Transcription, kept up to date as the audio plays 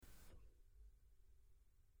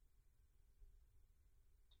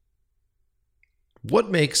What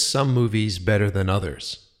makes some movies better than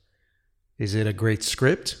others? Is it a great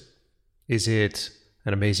script? Is it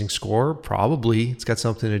an amazing score? Probably. It's got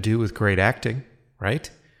something to do with great acting, right?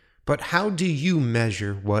 But how do you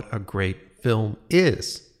measure what a great film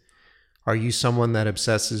is? Are you someone that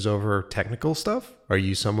obsesses over technical stuff? Are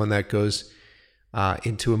you someone that goes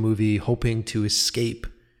into a movie hoping to escape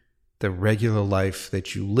the regular life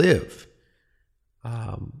that you live?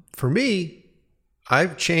 For me,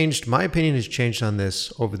 my opinion has changed on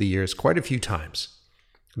this over the years quite a few times.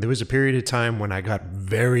 There was a period of time when I got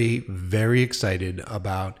very, very excited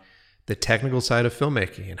about the technical side of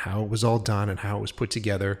filmmaking and how it was all done and how it was put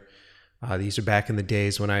together. These are back in the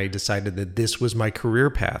days when I decided that this was my career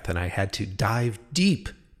path and I had to dive deep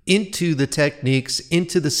into the techniques,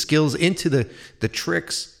 into the skills, into the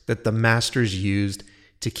tricks that the masters used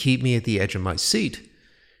to keep me at the edge of my seat.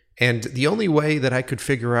 And the only way that I could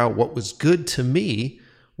figure out what was good to me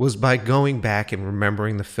was by going back and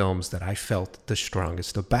remembering the films that I felt the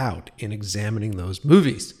strongest about and examining those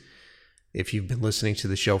movies. If you've been listening to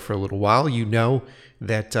the show for a little while, you know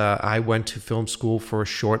that I went to film school for a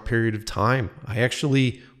short period of time. I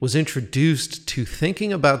actually was introduced to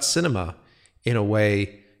thinking about cinema in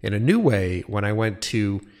a new way, when I went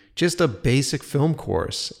to just a basic film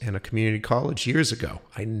course in a community college years ago.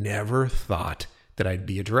 I never thought that I'd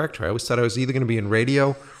be a director. I always thought I was either going to be in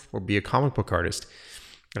radio or be a comic book artist.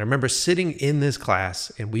 And I remember sitting in this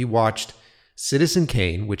class and we watched Citizen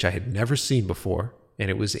Kane, which I had never seen before. And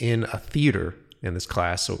it was in a theater in this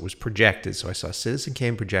class, so it was projected. So I saw Citizen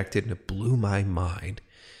Kane projected and it blew my mind.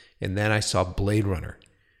 And then I saw Blade Runner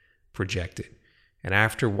projected. And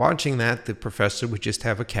after watching that, the professor would just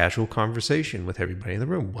have a casual conversation with everybody in the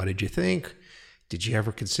room. What did you think? Did you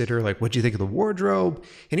ever consider, what did you think of the wardrobe?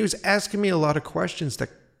 And he was asking me a lot of questions that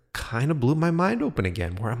kind of blew my mind open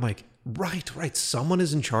again, where I'm like, right, someone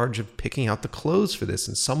is in charge of picking out the clothes for this,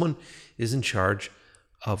 and someone is in charge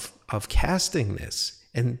of casting this,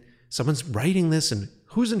 and someone's writing this, and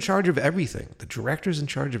who's in charge of everything? The director's in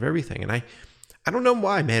charge of everything. And I don't know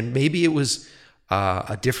why, man. Maybe it was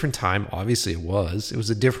a different time. Obviously it was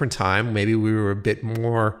a different time. Maybe we were a bit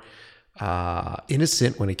more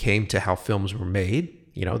innocent when it came to how films were made.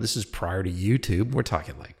 This is prior to YouTube. We're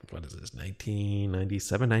talking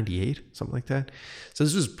 1997, 98, something like that. So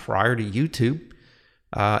this was prior to YouTube.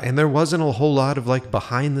 And there wasn't a whole lot of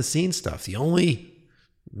behind the scenes stuff.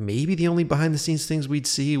 Maybe the only behind the scenes things we'd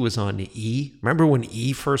see was on E. Remember when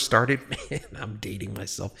E first started? Man, I'm dating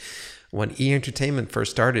myself. When E Entertainment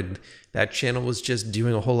first started, that channel was just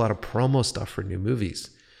doing a whole lot of promo stuff for new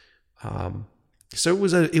movies. So it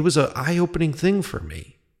was an eye-opening thing for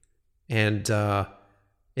me. And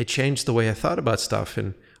it changed the way I thought about stuff.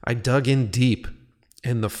 And I dug in deep.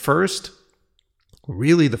 And the first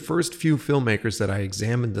few filmmakers that I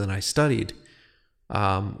examined and I studied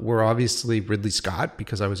were obviously Ridley Scott,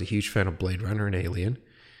 because I was a huge fan of Blade Runner and Alien.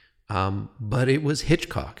 But it was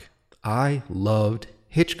Hitchcock. I loved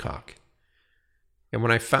Hitchcock. And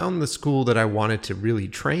when I found the school that I wanted to really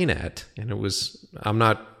train at, and I'm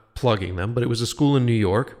not plugging them, but it was a school in New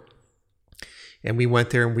York. And we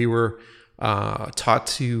went there and we were taught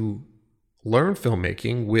to learn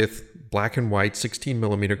filmmaking with black and white 16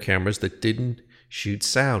 millimeter cameras that didn't shoot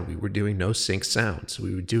sound. We were doing no sync sound. So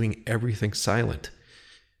we were doing everything silent.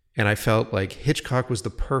 And I felt like Hitchcock was the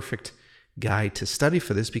perfect guy to study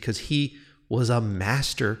for this, because he was a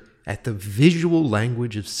master at the visual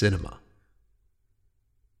language of cinema.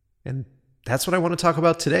 And that's what I want to talk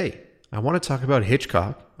about today. I want to talk about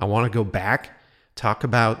Hitchcock. I want to go back, talk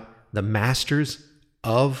about the masters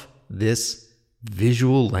of this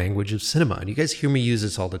visual language of cinema. And you guys hear me use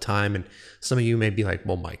this all the time. And some of you may be like,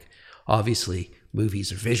 well, Mike, obviously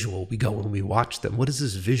movies are visual. We go when we watch them. What is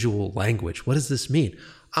this visual language? What does this mean?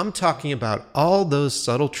 I'm talking about all those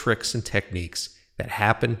subtle tricks and techniques that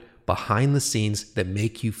happen behind the scenes that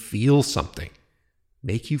make you feel something.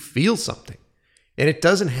 And it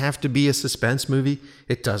doesn't have to be a suspense movie.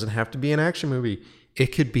 It doesn't have to be an action movie. It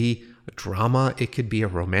could be a drama. It could be a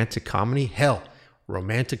romantic comedy. Hell,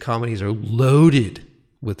 romantic comedies are loaded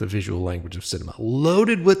with the visual language of cinema,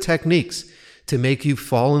 loaded with techniques to make you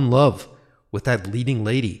fall in love with that leading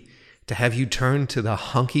lady, to have you turn to the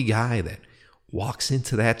hunky guy that walks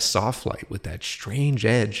into that soft light with that strange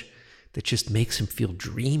edge that just makes him feel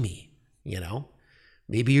dreamy,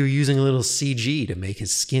 Maybe you're using a little CG to make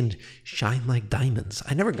his skin shine like diamonds.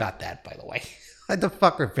 I never got that, by the way. Why the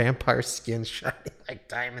fuck are vampire skins shining like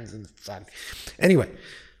diamonds in the sun? Anyway,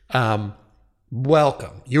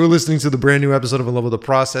 welcome. You're listening to the brand new episode of In Love with the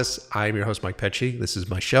Process. I'm your host, Mike Pecci. This is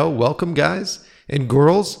my show. Welcome, guys and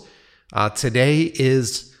girls. Today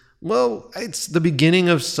is Well, it's the beginning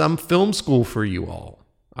of some film school for you all.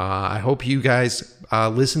 I hope you guys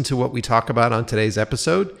listen to what we talk about on today's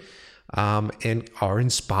episode and are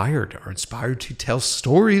inspired to tell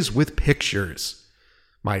stories with pictures.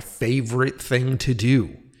 My favorite thing to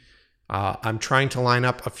do. I'm trying to line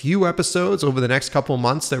up a few episodes over the next couple of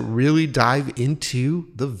months that really dive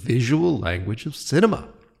into the visual language of cinema.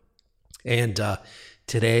 And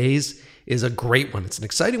today's is a great one. It's an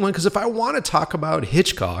exciting one because if I want to talk about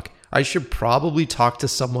Hitchcock, I should probably talk to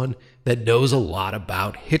someone that knows a lot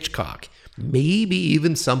about Hitchcock. Maybe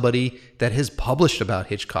even somebody that has published about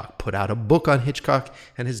Hitchcock, put out a book on Hitchcock,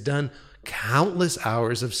 and has done countless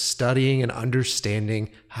hours of studying and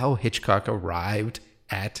understanding how Hitchcock arrived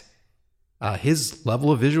at his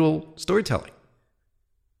level of visual storytelling.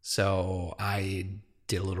 So I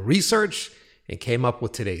did a little research and came up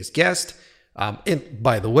with today's guest. And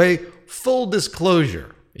by the way, full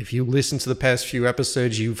disclosure, if you listen to the past few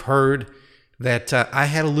episodes, you've heard that I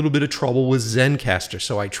had a little bit of trouble with Zencastr.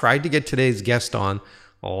 So I tried to get today's guest on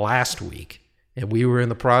last week, and we were in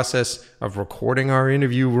the process of recording our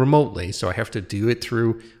interview remotely. So I have to do it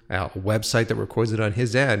through a website that records it on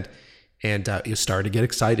his end. And it started to get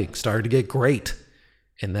exciting, started to get great.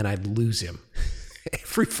 And then I'd lose him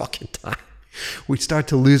every fucking time. We start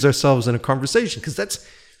to lose ourselves in a conversation because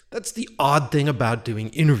that's the odd thing about doing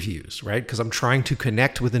interviews, right? Because I'm trying to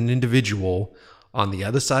connect with an individual on the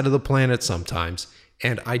other side of the planet sometimes.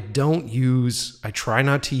 And I try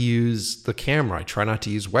not to use the camera. I try not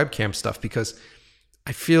to use webcam stuff because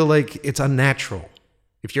I feel like it's unnatural.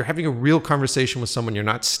 If you're having a real conversation with someone, you're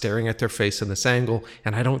not staring at their face in this angle,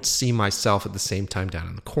 and I don't see myself at the same time down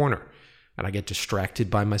in the corner. And I get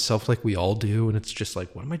distracted by myself like we all do, and it's just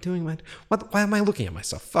like, what am I doing? Why am I looking at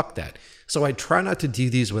myself? Fuck that. So I try not to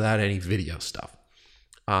do these without any video stuff.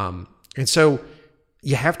 And so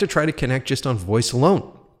you have to try to connect just on voice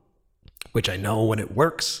alone, which I know when it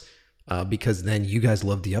works, because then you guys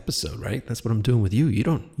love the episode, right? That's what I'm doing with you. You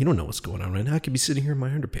don't know what's going on right now. I could be sitting here in my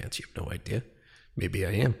underpants. You have no idea. Maybe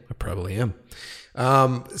I am. I probably am.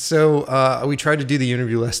 So we tried to do the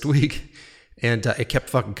interview last week, and it kept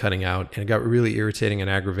fucking cutting out, and it got really irritating and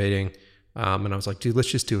aggravating. And I was like, dude, let's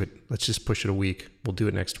just do it. Let's just push it a week. We'll do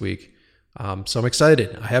it next week. So I'm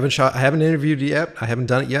excited. I haven't interviewed yet. I haven't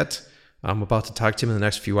done it yet. I'm about to talk to him in the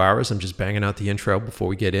next few hours. I'm just banging out the intro before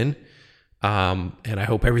we get in. And I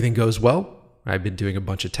hope everything goes well. I've been doing a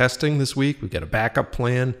bunch of testing this week. We've got a backup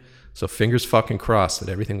plan. So fingers fucking crossed that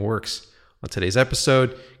everything works on today's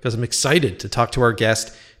episode, because I'm excited to talk to our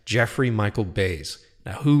guest, Jeffrey Michael Bays.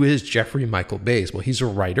 Now, who is Jeffrey Michael Bays? Well, he's a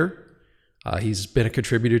writer. He's been a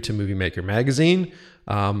contributor to Movie Maker magazine.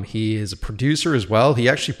 He is a producer as well. He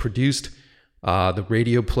actually produced the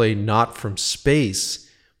radio play Not From Space,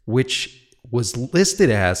 which was listed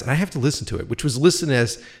as, and I have to listen to it, which was listed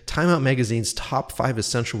as Time Out Magazine's top 5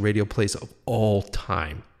 essential radio plays of all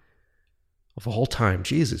time. Of all time.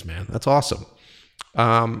 Jesus, man. That's awesome.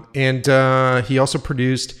 And he also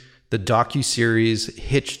produced the docuseries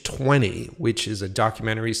Hitch 20, which is a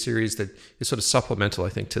documentary series that is sort of supplemental, I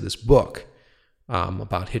think, to this book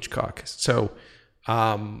about Hitchcock. So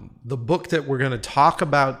the book that we're going to talk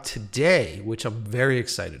about today, which I'm very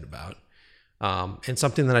excited about, and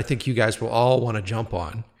something that I think you guys will all want to jump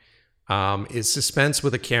on, is Suspense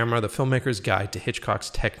with a Camera, The Filmmaker's Guide to Hitchcock's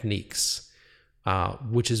Techniques,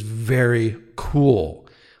 which is very cool.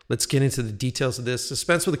 Let's get into the details of this.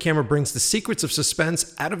 Suspense with a Camera brings the secrets of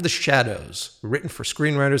suspense out of the shadows. Written for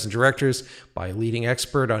screenwriters and directors by a leading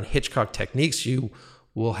expert on Hitchcock techniques, you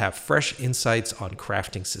will have fresh insights on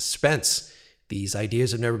crafting suspense. These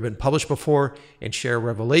ideas have never been published before and share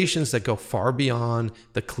revelations that go far beyond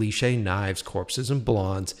the cliche knives, corpses, and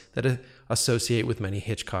blondes that associate with many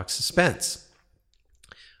Hitchcock suspense.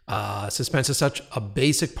 Suspense is such a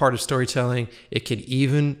basic part of storytelling, it can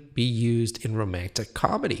even be used in romantic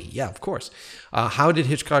comedy. Yeah, of course. How did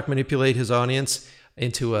Hitchcock manipulate his audience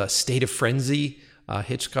into a state of frenzy?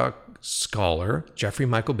 Hitchcock scholar Jeffrey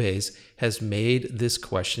Michael Bays has made this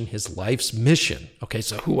question his life's mission. Okay,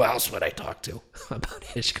 so who else would I talk to about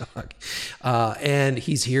Hitchcock? And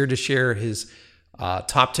he's here to share his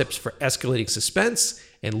top tips for escalating suspense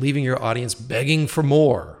and leaving your audience begging for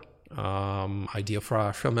more. Ideal for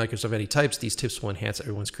filmmakers of any types. These tips will enhance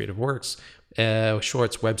everyone's creative works,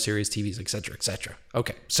 shorts, web series, TVs, etc., etc.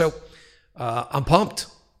 Okay, so I'm pumped.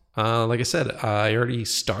 Like I said, I already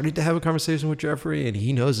started to have a conversation with Jeffrey, and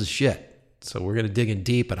he knows his shit. So we're going to dig in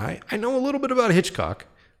deep, and I know a little bit about Hitchcock.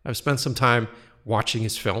 I've spent some time watching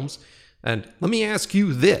his films. And let me ask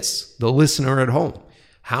you this, the listener at home.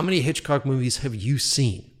 How many Hitchcock movies have you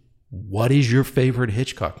seen? What is your favorite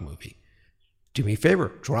Hitchcock movie? Do me a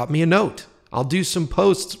favor, drop me a note. I'll do some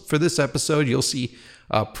posts for this episode. You'll see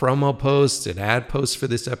promo posts and ad posts for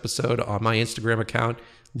this episode on my Instagram account.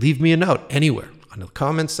 Leave me a note anywhere on the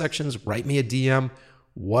comments sections. Write me a DM.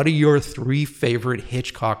 What are your 3 favorite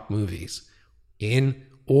Hitchcock movies in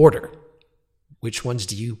order? Which ones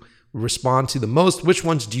do you respond to the most? Which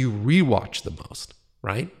ones do you rewatch the most,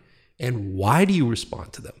 right? And why do you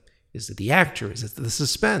respond to them? Is it the actor? Is it the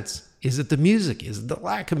suspense? Is it the music? Is it the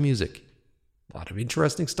lack of music? A lot of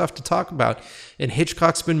interesting stuff to talk about. And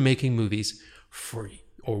Hitchcock's been making movies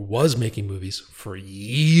was making movies for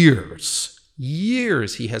years.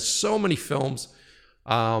 Years. He has so many films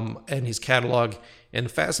in his catalog. And the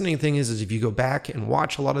fascinating thing is if you go back and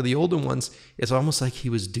watch a lot of the older ones, it's almost like he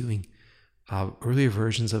was doing earlier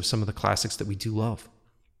versions of some of the classics that we do love.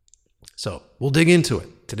 So we'll dig into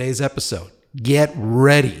it. Today's episode, get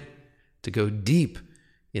ready to go deep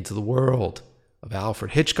into the world of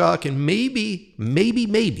Alfred Hitchcock, and maybe,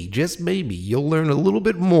 just maybe, you'll learn a little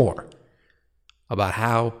bit more about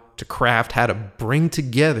how to bring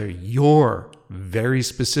together your very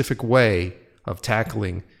specific way of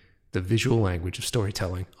tackling the visual language of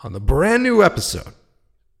storytelling on the brand new episode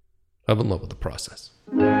of In Love with the Process.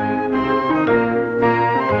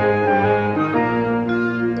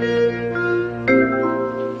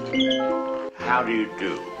 How do you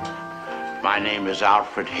do? My name is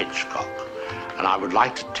Alfred Hitchcock, and I would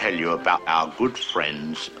like to tell you about our good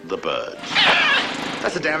friends, the birds.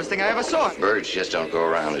 That's the damnedest thing I ever saw. Birds just don't go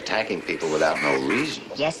around attacking people without no reason.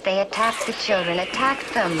 Yes, they attacked the children,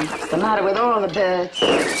 attacked them. What's the matter with all the birds?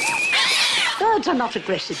 Birds are not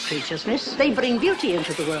aggressive creatures, miss. They bring beauty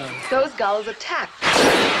into the world. Those gulls attacked.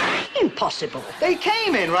 Impossible. They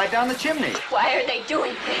came in right down the chimney. Why are they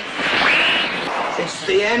doing things? It's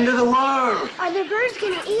the end of the world. Are the birds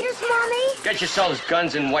gonna eat us, Mommy? Get yourselves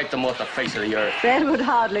guns and wipe them off the face of the earth. That would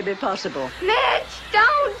hardly be possible. Mitch,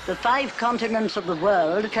 don't! The 5 continents of the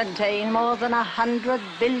world contain more than 100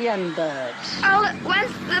 billion birds. All at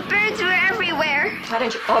once, the birds were everywhere. Why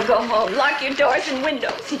don't you all go home? Lock your doors and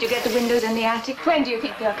windows. Did you get the windows in the attic? When do you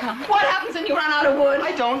think they'll come? What happens when you run out of wood?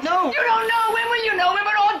 I don't know. You don't know. When will you know? When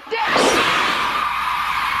we're all dead.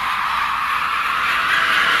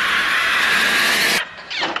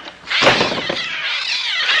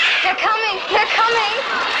 They're coming! They're coming!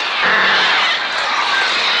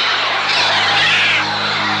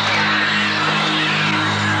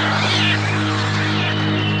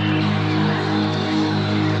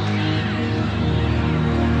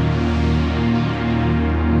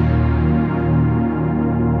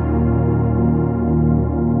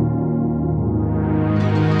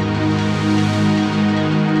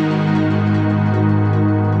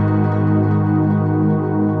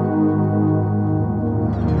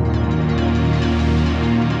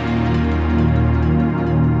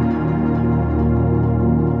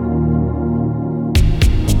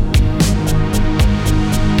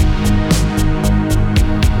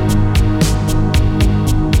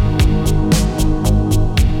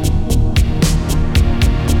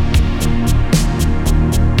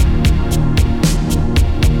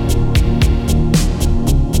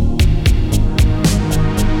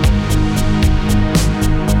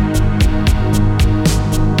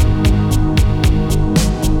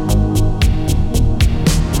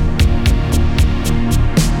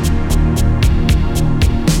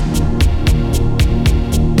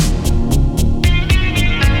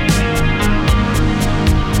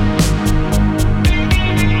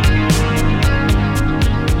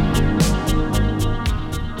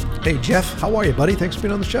 Hey, Jeff, how are you, buddy? Thanks for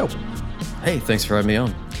being on the show. Hey, thanks for having me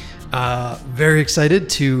on. Very excited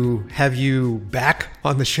to have you back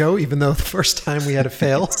on the show, even though the first time we had a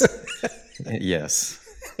fail. Yes.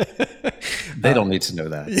 They don't need to know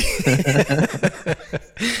that.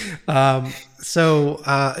 So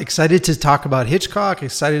excited to talk about Hitchcock,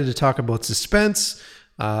 excited to talk about suspense.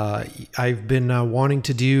 I've been wanting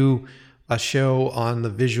to do a show on the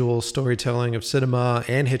visual storytelling of cinema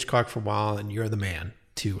and Hitchcock for a while, and you're the man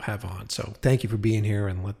to have on. So thank you for being here,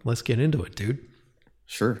 and let's get into it, dude.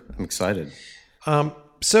 Sure. I'm excited.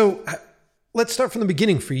 So let's start from the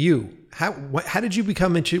beginning for you. How did you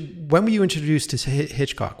become when were you introduced to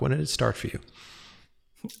Hitchcock? When did it start for you?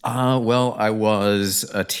 Well, I was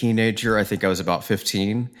a teenager. I think I was about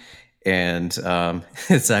 15. And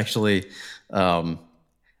it's actually,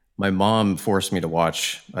 my mom forced me to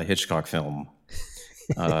watch a Hitchcock film.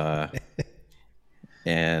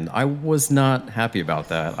 And I was not happy about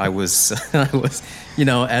that. I was,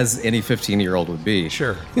 as any 15-year-old would be.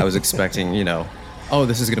 Sure. I was expecting, oh,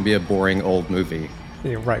 this is going to be a boring old movie.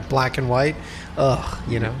 Yeah, right, black and white.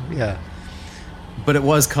 Yeah. But it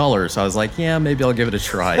was color, so I was like, yeah, maybe I'll give it a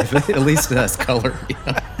try. At least it has color.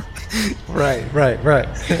 Right.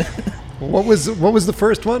 What was the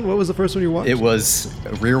first one? What was the first one you watched? It was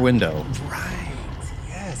Rear Window. Right.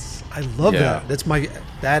 Yes. I love that.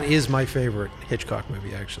 That is my favorite Hitchcock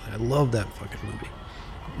movie, actually. I love that fucking movie.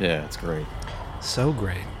 Yeah, it's great. So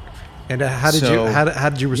great. And how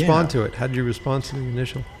did you respond to it? How did you respond to the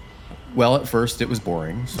initial? Well, at first it was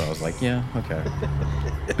boring, so I was like, yeah, okay.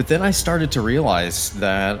 But then I started to realize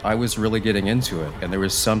that I was really getting into it, and there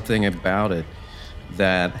was something about it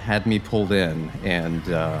that had me pulled in. And,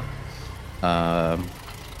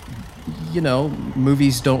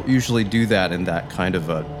 movies don't usually do that in that kind of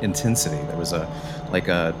intensity. There was a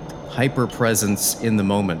hyper presence in the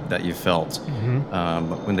moment that you felt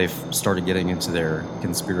when they started getting into their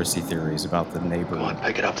conspiracy theories about the neighbor. Come on,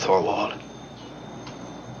 pick it up, Thorwald.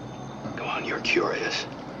 Come on, you're curious.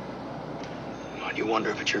 Come on, you wonder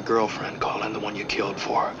if it's your girlfriend calling, the one you killed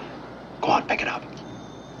for. Go on, pick it up.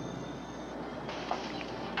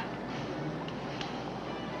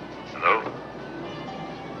 Hello?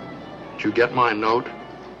 Did you get my note?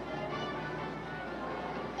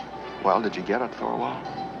 Well, did you get it, Thorwald?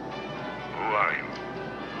 Who are you?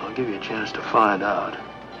 I'll give you a chance to find out.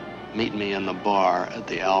 Meet me in the bar at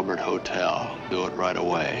the Albert Hotel. Do it right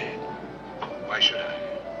away. Why should I?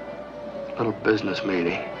 Little business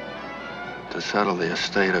meeting to settle the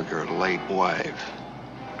estate of your late wife.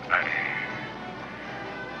 I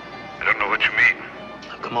don't know what you mean.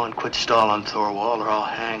 Now, come on, quit stalling, Thorwald, or I'll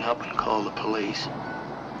hang up and call the police.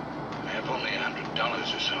 I have only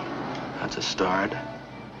 $100 or so. That's a start.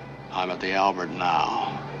 I'm at the Albert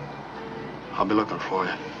now. I'll be looking for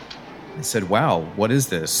you. I said, wow, what is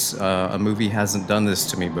this? A movie hasn't done this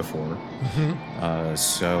to me before.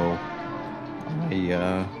 So,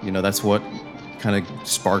 that's what kind of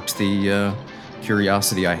sparked the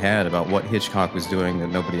curiosity I had about what Hitchcock was doing that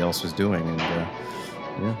nobody else was doing.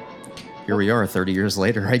 And, here we are 30 years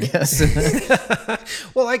later, I guess.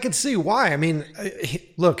 Well, I can see why. I mean,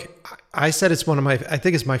 look, I said I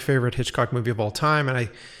think it's my favorite Hitchcock movie of all time. And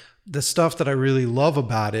the stuff that I really love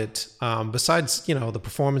about it, besides, the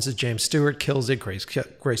performances, James Stewart kills it,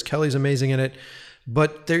 Grace Kelly's amazing in it.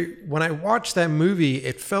 But when I watched that movie,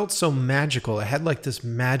 it felt so magical. It had like this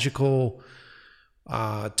magical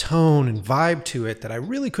tone and vibe to it that I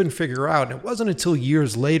really couldn't figure out. And it wasn't until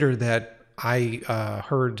years later that I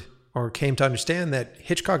heard or came to understand that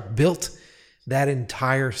Hitchcock built that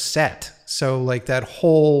entire set. So like that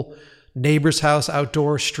whole neighbor's house,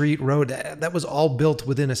 outdoor, street, road, that was all built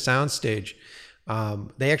within a soundstage.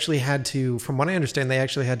 They actually had to, from what I understand, they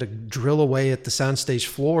actually had to drill away at the soundstage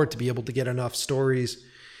floor to be able to get enough stories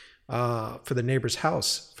for the neighbor's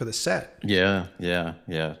house for the set. Yeah,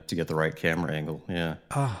 to get the right camera angle. Yeah.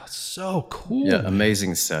 Oh, so cool. Yeah,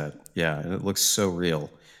 amazing set. Yeah, and it looks so real,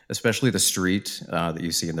 especially the street that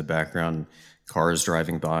you see in the background, cars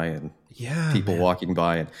driving by and people walking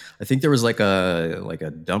by. And I think there was like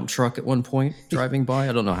a dump truck at one point driving by.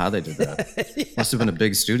 I don't know how they did that. Must have been a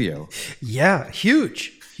big studio. Yeah,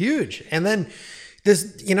 huge. And then this,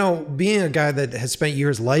 being a guy that has spent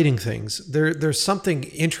years lighting things, there's something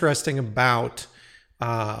interesting about,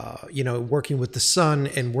 working with the sun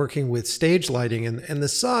and working with stage lighting. And the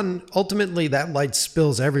sun, ultimately, that light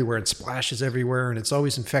spills everywhere and splashes everywhere, and it's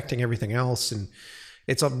always infecting everything else. And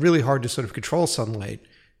it's really hard to sort of control sunlight.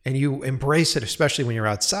 And you embrace it, especially when you're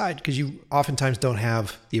outside, because you oftentimes don't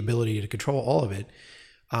have the ability to control all of it.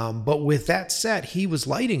 But with that set, he was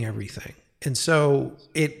lighting everything. And so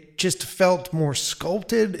it just felt more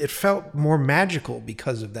sculpted. It felt more magical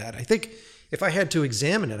because of that. I think if I had to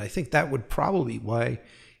examine it, I think that would probably be why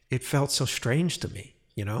it felt so strange to me,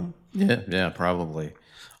 Yeah, probably.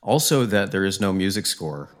 Also that there is no music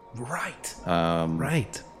score. Right.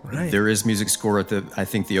 Right. There is music score at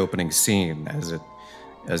the opening scene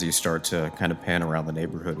as you start to kind of pan around the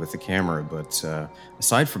neighborhood with the camera. But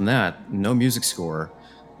aside from that, no music score.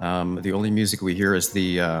 The only music we hear is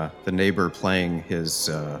the neighbor playing his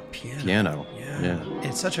piano. Yeah.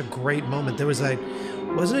 It's such a great moment. There was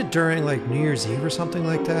wasn't it during like New Year's Eve or something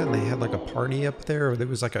like that? And they had like a party up there, or there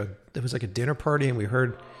was like a dinner party, and we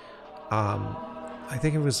heard, I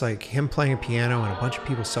think it was like him playing a piano and a bunch of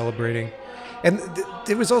people celebrating. And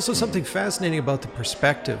there was also something fascinating about the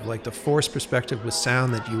perspective, like the forced perspective with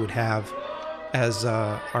sound that you would have as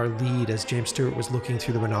our lead, as James Stewart was looking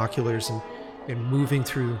through the binoculars and moving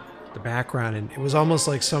through the background. And it was almost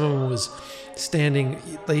like someone was standing.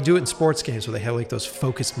 They do it in sports games where they have like those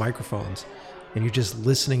focused microphones, and you're just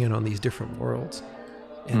listening in on these different worlds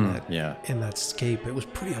in that scape. It was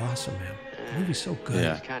pretty awesome, man. The movie's so good.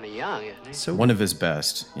 Yeah. He's kind of young, isn't he? So one of his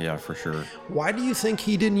best, yeah, for sure. Why do you think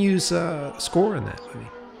he didn't use score in that movie?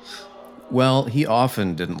 Well, he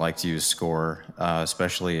often didn't like to use score,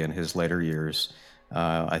 especially in his later years.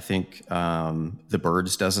 I think The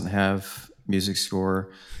Birds doesn't have music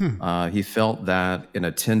score. He felt that in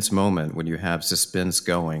a tense moment when you have suspense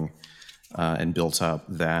going and built up,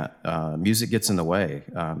 that music gets in the way.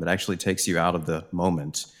 It actually takes you out of the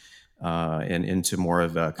moment and into more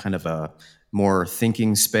of a kind of a more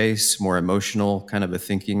thinking space, more emotional kind of a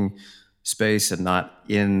thinking space, and not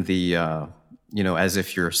in the, as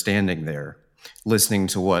if you're standing there listening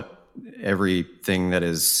to what everything that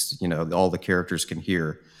is, all the characters can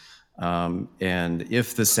hear. And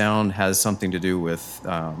if the sound has something to do with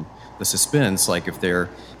the suspense, like if they're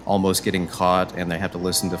almost getting caught and they have to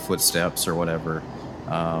listen to footsteps or whatever,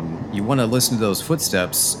 you want to listen to those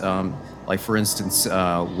footsteps. Like for instance,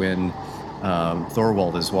 when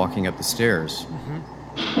Thorwald is walking up the stairs.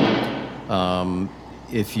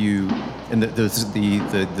 If you and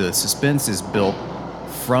the suspense is built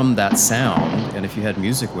from that sound, and if you had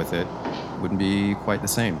music with it, it wouldn't be quite the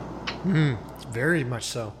same. Very much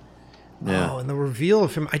so. Yeah. Oh, and the reveal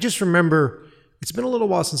of him, I just remember, it's been a little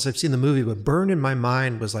while since I've seen the movie, but burned in my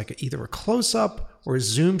mind was like either a close-up or a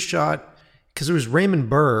zoom shot, because it was Raymond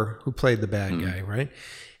Burr who played the bad guy, right?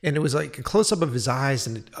 And it was like a close-up of his eyes,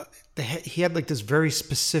 and he had like this very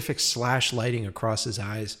specific slash lighting across his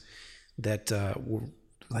eyes that were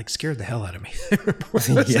like scared the hell out of me. I remember when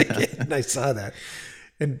I was a kid and I saw that.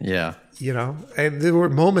 And, and there were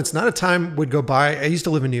moments, not a time would go by. I used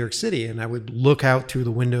to live in New York City, and I would look out through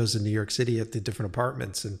the windows in New York City at the different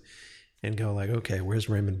apartments and go like, okay, where's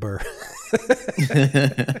Raymond Burr?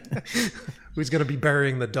 Who's going to be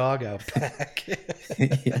burying the dog out back?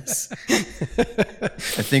 Yes.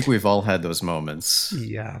 I think we've all had those moments.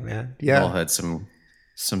 Yeah, man. Yeah. We've all had some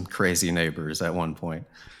crazy neighbors at one point.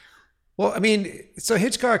 Well, I mean, so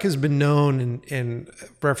Hitchcock has been known and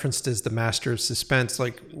referenced as the master of suspense.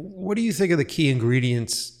 Like, what do you think are the key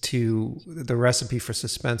ingredients to the recipe for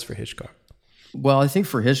suspense for Hitchcock? Well, I think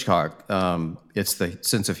for Hitchcock, it's the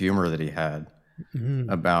sense of humor that he had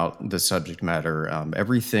about the subject matter.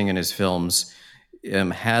 Everything in his films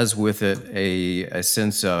has with it a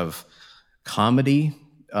sense of comedy,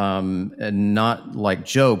 and not like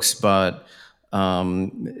jokes, but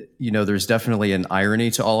there's definitely an irony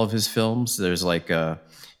to all of his films. There's like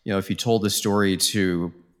if you told the story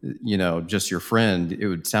to just your friend, it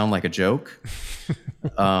would sound like a joke.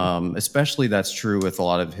 Especially that's true with a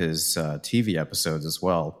lot of his TV episodes as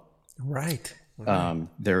well. Right. For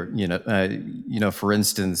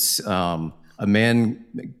instance, a man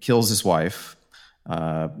kills his wife,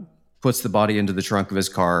 puts the body into the trunk of his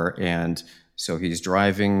car, and so he's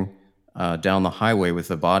driving down the highway with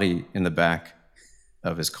the body in the back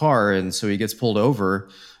of his car, and so he gets pulled over,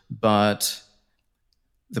 but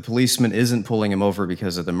the policeman isn't pulling him over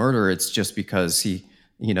because of the murder. It's just because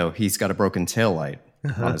he's got a broken taillight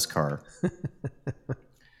on his car.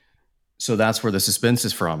 So that's where the suspense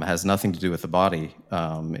is from. It has nothing to do with the body.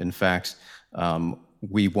 In fact,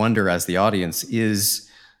 we wonder as the audience, is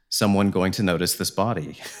someone going to notice this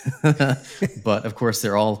body? But of course,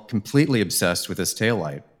 they're all completely obsessed with this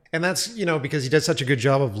taillight. And that's, because he does such a good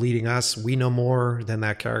job of leading us. We know more than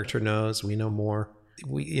that character knows. We know more.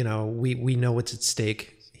 We know what's at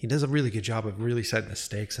stake. He does a really good job of really setting the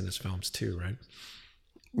stakes in his films too, right?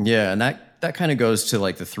 Yeah, and that kind of goes to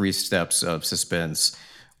like the 3 steps of suspense,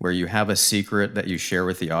 where you have a secret that you share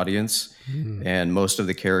with the audience, and most of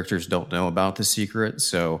the characters don't know about the secret.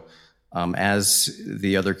 So as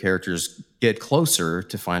the other characters get closer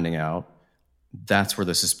to finding out, that's where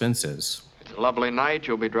the suspense is. It's a lovely night.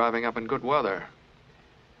 You'll be driving up in good weather.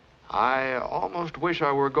 I almost wish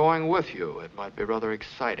I were going with you. It might be rather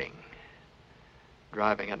exciting.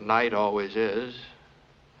 Driving at night always is.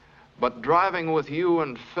 But driving with you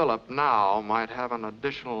and Philip now might have an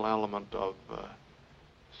additional element of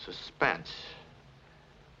suspense.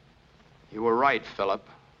 You were right, Philip.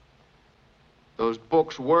 Those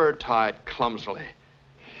books were tied clumsily.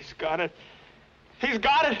 He's got it. He's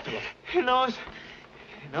got it. He knows.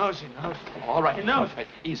 He knows. All right, he knows.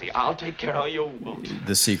 Easy, I'll take care of you.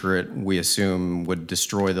 The secret, we assume, would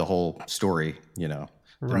destroy the whole story, The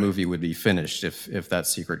movie would be finished if that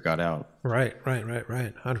secret got out. Right.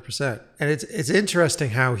 100%. And it's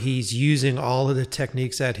interesting how he's using all of the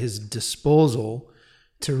techniques at his disposal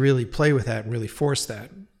to really play with that and really force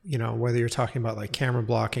that, whether you're talking about like camera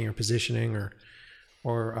blocking or positioning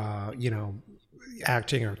or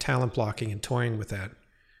acting or talent blocking and toying with that.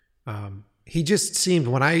 He just seemed,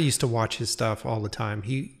 when I used to watch his stuff all the time,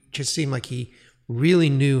 he just seemed like he really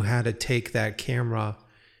knew how to take that camera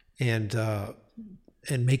and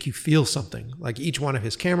make you feel something. Like each one of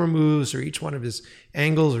his camera moves or each one of his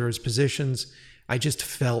angles or his positions, I just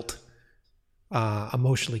felt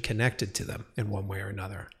emotionally connected to them in one way or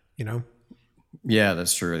another, you know? Yeah,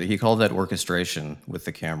 that's true. He called that orchestration with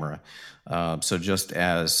the camera. So just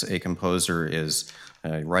as a composer is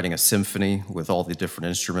writing a symphony with all the different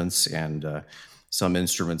instruments, and some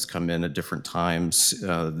instruments come in at different times,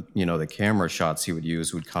 the camera shots he would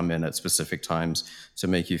use would come in at specific times to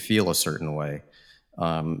make you feel a certain way.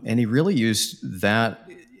 And he really used that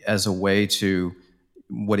as a way to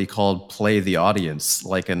what he called play the audience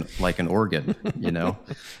like an organ,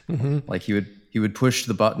 mm-hmm. Like he would push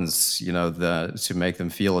the buttons, to make them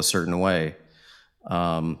feel a certain way.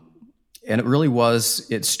 And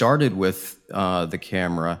it started with the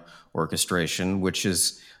camera orchestration, which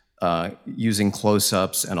is using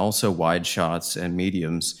close-ups and also wide shots and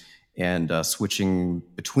mediums, and switching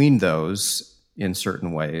between those in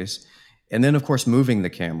certain ways. And then, of course, moving the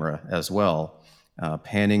camera as well,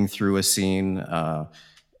 panning through a scene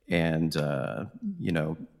and a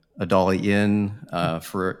dolly in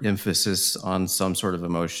for emphasis on some sort of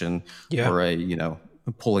emotion, or a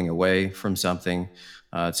pulling away from something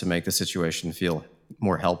to make the situation feel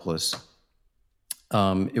more helpless.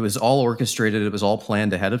 It was all orchestrated. It was all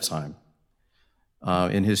planned ahead of time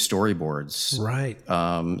in his storyboards, right?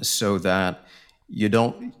 So that you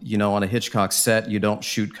don't, on a Hitchcock set, you don't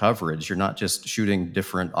shoot coverage. You're not just shooting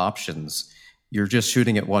different options. You're just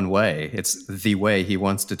shooting it one way. It's the way he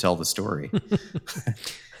wants to tell the story.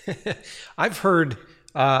 I've heard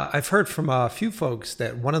from a few folks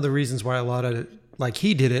that one of the reasons why a lot of, like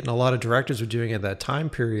he did it and a lot of directors were doing it at that time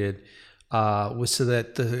period, was so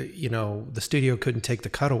that the studio couldn't take the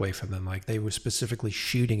cut away from them. Like they were specifically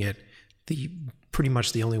shooting it pretty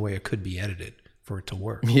much the only way it could be edited for it to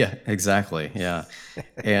work. Yeah, exactly. Yeah.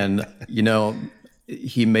 And,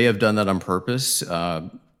 he may have done that on purpose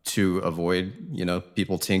to avoid,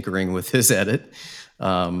 people tinkering with his edit.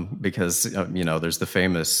 Because, there's the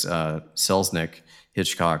famous Selznick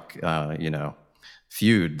Hitchcock,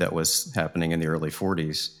 feud that was happening in the early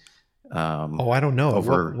 40s. I don't know.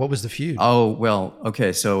 What was the feud? Oh, well,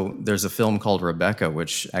 okay. So there's a film called Rebecca,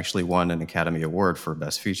 which actually won an Academy Award for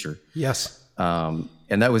Best Feature. Yes.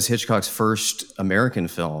 And that was Hitchcock's first American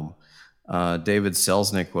film. David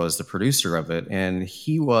Selznick was the producer of it. And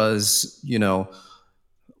he was,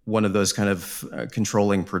 one of those kind of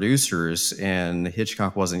controlling producers, and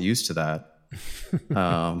Hitchcock wasn't used to that.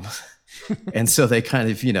 And so they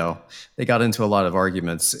kind of, they got into a lot of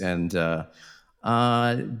arguments and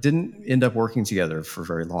didn't end up working together for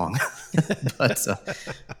very long.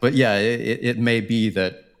 But yeah, it may be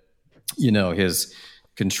that, his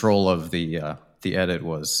control of the edit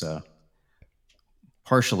was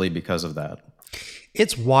partially because of that.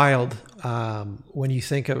 It's wild when you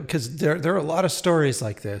think of, because there are a lot of stories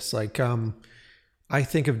like this. Like I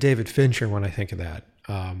think of David Fincher when I think of that,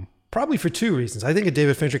 probably for two reasons. I think of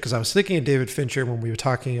David Fincher because I was thinking of David Fincher when we were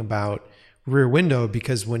talking about Rear Window,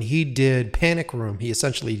 because when he did Panic Room, he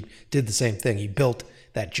essentially did the same thing. He built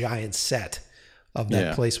that giant set of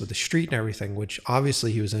that place with the street and everything, which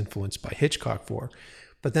obviously he was influenced by Hitchcock for.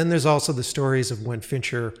 But then there's also the stories of when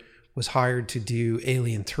Fincher was hired to do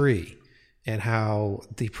Alien 3. And how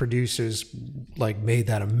the producers made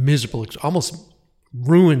that a miserable, almost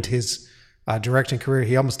ruined his directing career.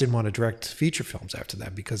 He almost didn't want to direct feature films after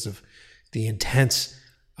that because of the intense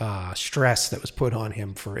stress that was put on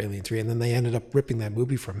him for Alien 3. And then they ended up ripping that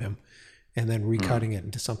movie from him and then recutting it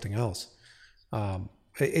into something else.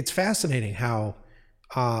 It's fascinating how,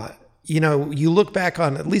 you look back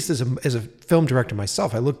on, at least as a film director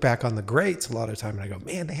myself, I look back on the greats a lot of the time and I go,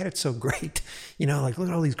 man, they had it so great. Look at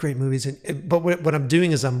all these great movies. But what I'm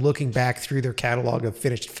doing is I'm looking back through their catalog of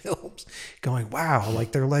finished films going, wow,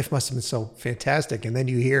 their life must have been so fantastic. And then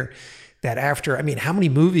you hear that after, how many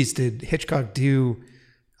movies did Hitchcock do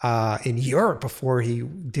in Europe before he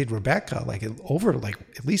did Rebecca? Over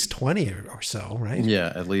at least 20 or so, right?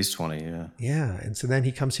 Yeah, at least 20, yeah. Yeah, and so then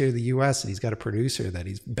he comes here to the U.S. and he's got a producer that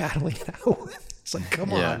he's battling it out with. It's like,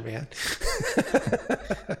 come on, man.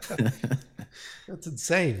 That's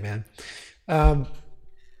insane, man.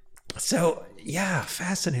 So, yeah,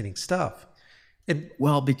 fascinating stuff.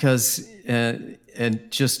 Because, and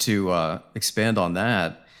just to expand on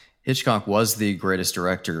that, Hitchcock was the greatest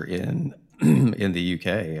director in the UK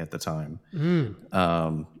at the time.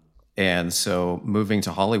 And so moving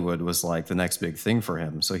to Hollywood was the next big thing for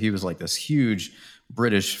him. So he was this huge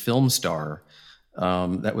British film star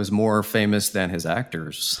that was more famous than his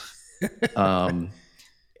actors.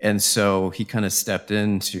 And so he kind of stepped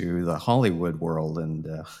into the Hollywood world and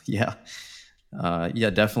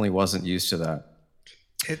definitely wasn't used to that.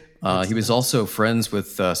 He was also friends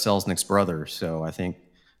with Selznick's brother. So I think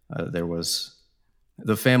there was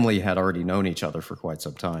the family had already known each other for quite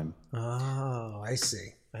some time. Oh, I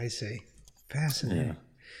see. Fascinating. Yeah.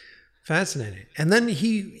 Fascinating. And then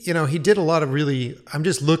he did a lot of really, I'm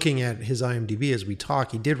just looking at his IMDb as we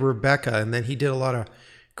talk. He did Rebecca, and then he did a lot of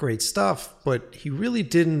great stuff, but he really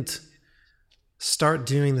didn't start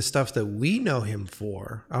doing the stuff that we know him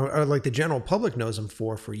for, or like the general public knows him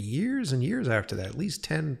for years and years after that. At least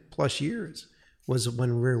 10 plus years was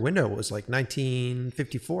when Rear Window was like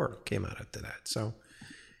 1954 came out after that. So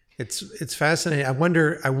it's fascinating. I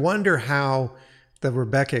wonder how the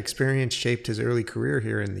Rebecca experience shaped his early career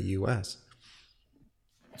here in the U.S.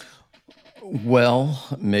 Well,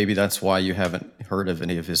 maybe that's why you haven't heard of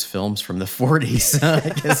any of his films from the 40s,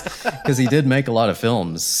 because he did make a lot of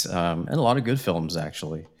films, and a lot of good films,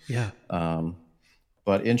 actually. Yeah.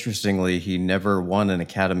 But interestingly, he never won an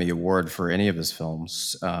Academy Award for any of his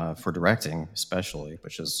films, for directing especially,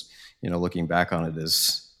 which is, looking back on it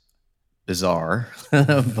is bizarre.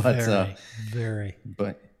 But very.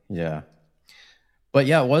 But yeah. But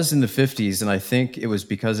yeah, it was in the 50s, and I think it was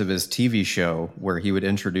because of his TV show where he would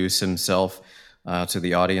introduce himself to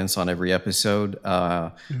the audience on every episode.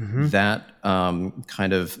 That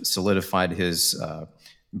kind of solidified his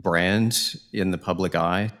brand in the public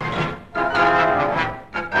eye.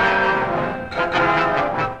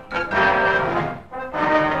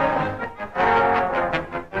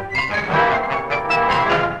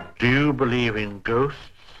 Do you believe in ghosts?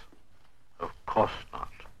 Of course not.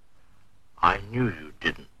 I knew you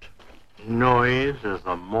didn't. Noise is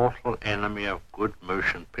the mortal enemy of good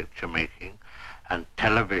motion picture making and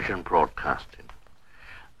television broadcasting.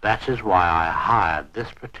 That is why I hired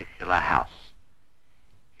this particular house.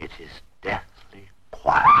 It is deathly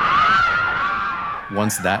quiet.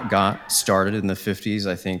 Once that got started in the 50s,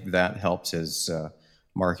 I think that helped his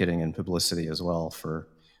marketing and publicity as well for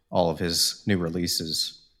all of his new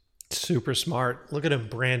releases. Super smart. Look at him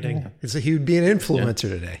branding. Yeah. He would be an influencer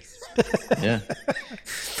today. Yeah.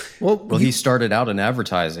 Well, he started out in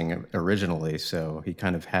advertising originally, so he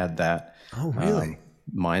kind of had that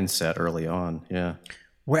mindset early on. Yeah.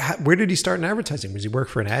 Where did he start in advertising? Was he work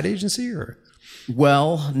for an ad agency or?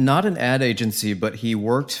 Well, not an ad agency, but he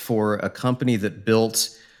worked for a company that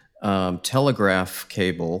built telegraph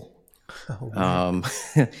cable.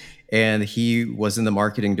 And he was in the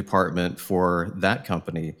marketing department for that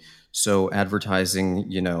company. So advertising,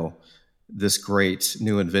 this great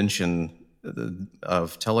new invention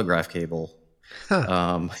of telegraph cable.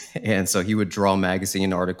 And so he would draw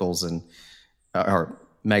magazine articles and or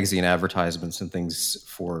magazine advertisements and things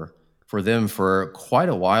for them for quite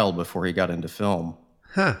a while before he got into film.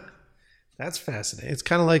 Huh. That's fascinating. It's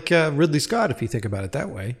kind of like Ridley Scott, if you think about it that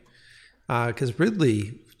way. Because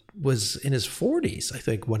Ridley was in his 40s, I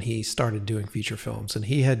think, when he started doing feature films, and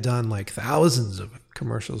he had done like thousands of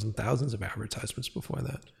commercials and thousands of advertisements before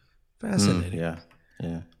that. Fascinating. Yeah.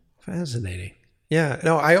 Fascinating. Yeah.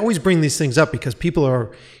 No, I always bring these things up because people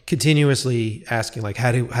are continuously asking, like,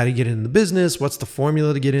 how do you get into the business? What's the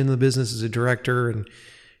formula to get into the business as a director?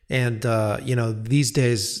 And these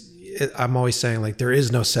days, I'm always saying, like, there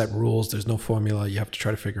is no set rules. There's no formula. You have to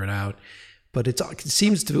try to figure it out. But it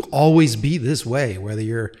seems to always be this way, whether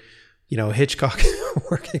you're, Hitchcock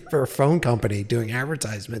working for a phone company doing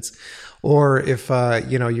advertisements, or if,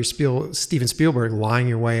 you're Steven Spielberg lying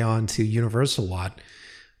your way onto Universal lot.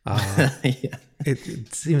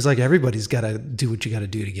 It seems like everybody's got to do what you got to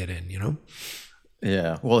do to get in,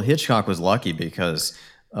 Yeah. Well, Hitchcock was lucky because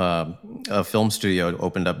a film studio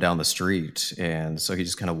opened up down the street. And so he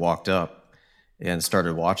just kind of walked up and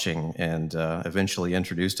started watching and eventually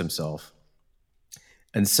introduced himself.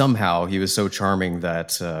 And somehow he was so charming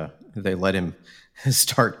that they let him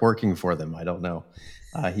start working for them. I don't know.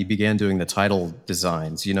 He began doing the title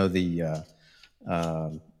designs. In the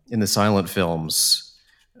silent films,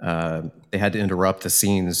 they had to interrupt the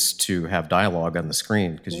scenes to have dialogue on the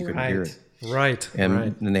screen because you couldn't hear it. Right.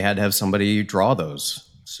 And then they had to have somebody draw those.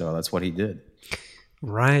 So that's what he did.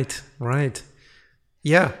 Right.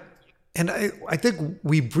 Yeah. And I think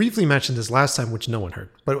we briefly mentioned this last time, which no one heard,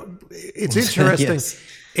 but it's interesting. Yes.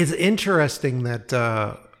 It's interesting that,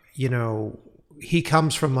 he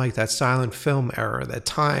comes from like that silent film era, that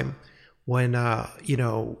time when,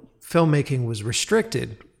 filmmaking was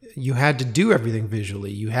restricted. You had to do everything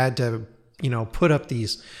visually. You had to, put up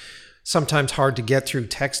these sometimes hard to get through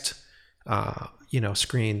text,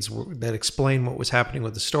 screens that explain what was happening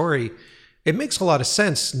with the story. It makes a lot of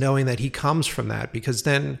sense knowing that he comes from that, because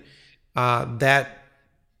then that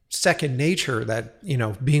second nature, that,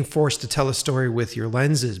 being forced to tell a story with your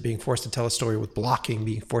lenses, being forced to tell a story with blocking,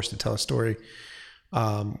 being forced to tell a story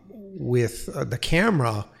with the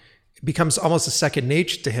camera, it becomes almost a second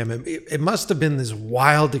nature to him. It must have been this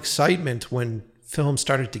wild excitement when film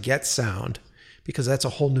started to get sound, because that's a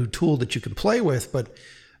whole new tool that you can play with. But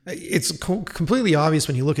it's completely obvious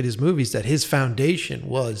when you look at his movies that his foundation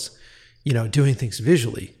was, doing things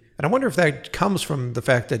visually. And I wonder if that comes from the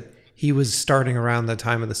fact that he was starting around the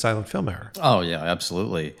time of the silent film era. Oh, yeah,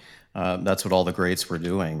 absolutely. That's what all the greats were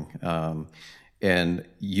doing. And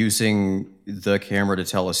using the camera to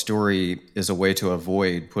tell a story is a way to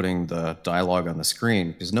avoid putting the dialogue on the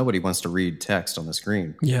screen, because nobody wants to read text on the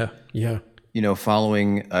screen. Yeah, yeah.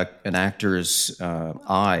 Following an actor's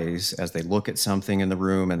eyes as they look at something in the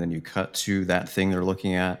room, and then you cut to that thing they're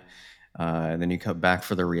looking at, and then you cut back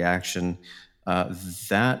for the reaction.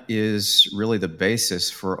 That is really the basis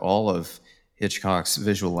for all of Hitchcock's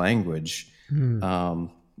visual language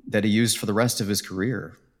that he used for the rest of his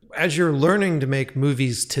career. As you're learning to make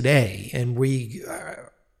movies today, and we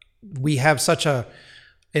have such an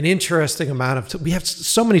interesting amount of we have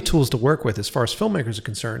so many tools to work with as far as filmmakers are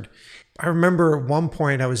concerned. I remember at one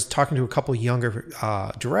point I was talking to a couple of younger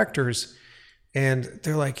directors, and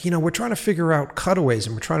they're like, we're trying to figure out cutaways,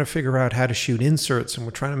 and we're trying to figure out how to shoot inserts, and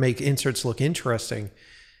we're trying to make inserts look interesting.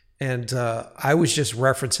 And I was just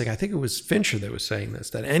referencing, I think it was Fincher that was saying this,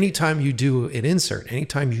 that anytime you do an insert,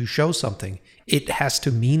 anytime you show something, it has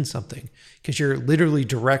to mean something, because you're literally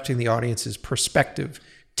directing the audience's perspective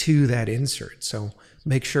to that insert. So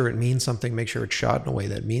make sure it means something, make sure it's shot in a way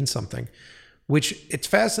that means something, which it's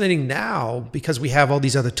fascinating now because we have all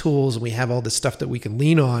these other tools and we have all this stuff that we can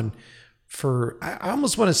lean on for, I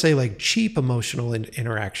almost want to say like cheap emotional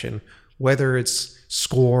interaction, whether it's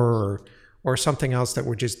score or something else that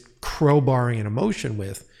we're just crowbarring an emotion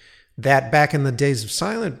with, that back in the days of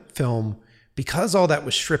silent film, because all that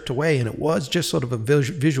was stripped away and it was just sort of a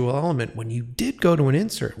visual element, when you did go to an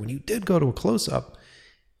insert, when you did go to a close-up,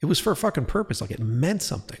 it was for a fucking purpose, like it meant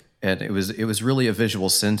something. And it was really a visual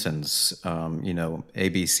sentence, A,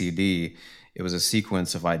 B, C, D. It was a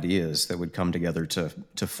sequence of ideas that would come together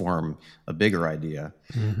to form a bigger idea.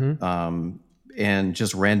 Mm-hmm. And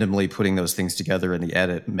just randomly putting those things together in the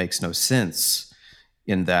edit makes no sense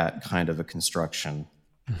in that kind of a construction.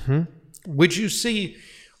 Mm-hmm. Would you see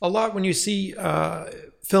a lot when you see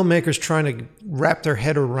filmmakers trying to wrap their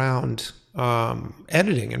head around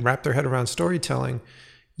editing and wrap their head around storytelling?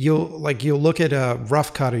 You'll look at a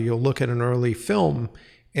rough cut, or you'll look at an early film,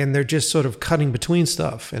 and they're just sort of cutting between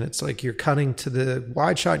stuff. And it's like you're cutting to the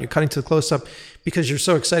wide shot, you're cutting to the close-up, because you're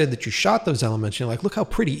so excited that you shot those elements. You're like, look how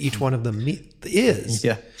pretty each one of them is.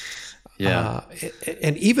 Yeah. Yeah.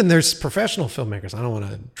 And even there's professional filmmakers, I don't want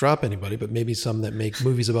to drop anybody, but maybe some that make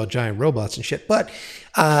movies about giant robots and shit. But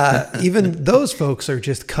even those folks are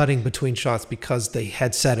just cutting between shots because they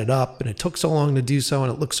had set it up and it took so long to do so,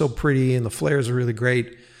 and it looks so pretty and the flares are really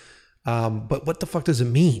great. But what the fuck does it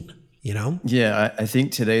mean? Yeah, I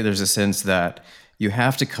think today there's a sense that you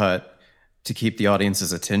have to cut to keep the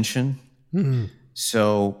audience's attention. Mm-hmm.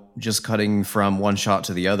 So just cutting from one shot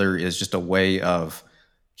to the other is just a way of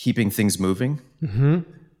keeping things moving, mm-hmm.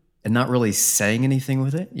 and not really saying anything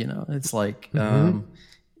with it. It's like, mm-hmm.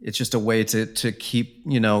 It's just a way to keep,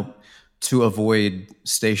 to avoid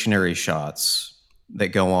stationary shots that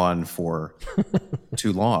go on for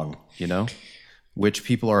too long, which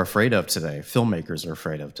people are afraid of today. Filmmakers are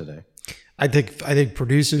afraid of today. I think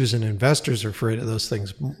producers and investors are afraid of those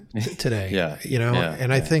things today. Yeah.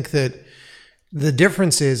 I think that the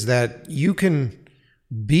difference is that you can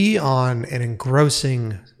be on an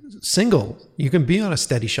engrossing single. You can be on a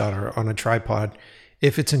steady shot or on a tripod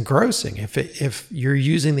if it's engrossing, if you're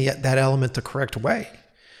using that element the correct way.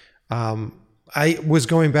 I was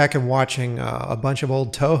going back and watching a bunch of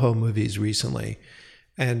old Toho movies recently,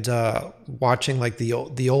 and watching like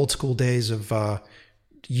the old school days of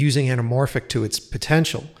using anamorphic to its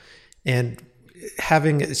potential, and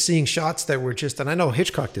seeing shots that were just, and I know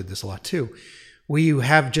Hitchcock did this a lot too, where you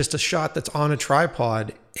have just a shot that's on a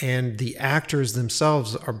tripod and the actors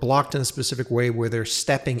themselves are blocked in a specific way where they're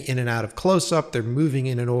stepping in and out of close-up, they're moving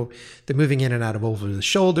in and out of over the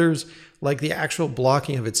shoulders. Like the actual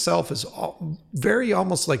blocking of itself is very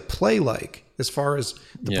almost like play-like as far as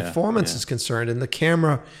the performance is concerned, and the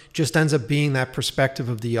camera just ends up being that perspective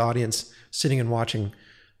of the audience sitting and watching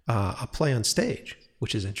a play on stage,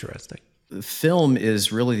 which is interesting. Film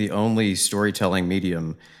is really the only storytelling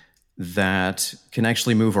medium that can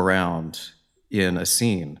actually move around in a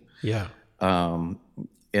scene. Yeah.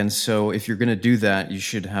 And so if you're going to do that, you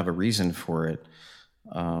should have a reason for it,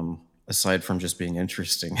 aside from just being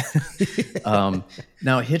interesting.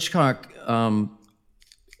 Now, Hitchcock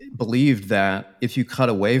believed that if you cut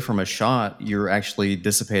away from a shot, you're actually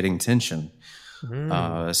dissipating tension,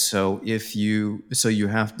 So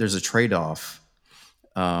there's a trade-off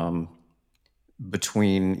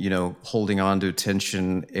between, holding on to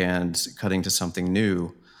tension and cutting to something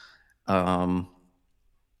new,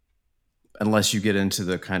 unless you get into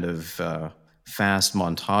the kind of fast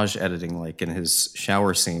montage editing, like in his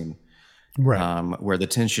shower scene, Right. where the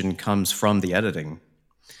tension comes from the editing.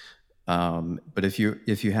 But if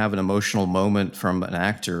you have an emotional moment from an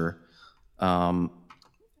actor,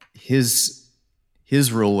 his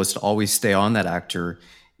rule was to always stay on that actor,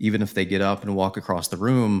 even if they get up and walk across the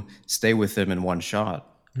room, stay with them in one shot,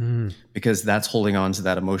 because that's holding on to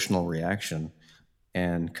that emotional reaction.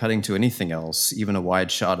 And cutting to anything else, even a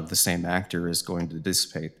wide shot of the same actor, is going to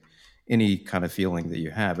dissipate any kind of feeling that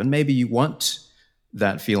you have. And maybe you want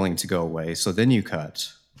that feeling to go away, so then you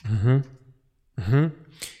cut.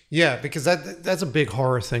 Yeah, because that's a big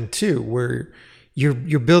horror thing too, where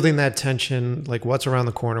you're building that tension, like what's around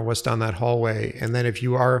the corner, what's down that hallway, and then if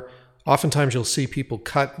you are, oftentimes you'll see people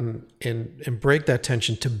cut and break that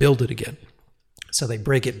tension to build it again. So they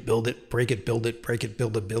break it, build it, break it, build it, break it,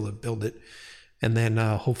 build it, build it, build it, and then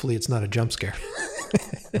hopefully it's not a jump scare.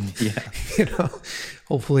 Yeah,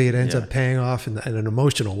 Hopefully it ends up paying off in an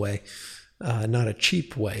emotional way, not a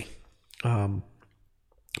cheap way.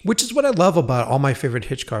 Which is what I love about all my favorite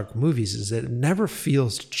Hitchcock movies, is that it never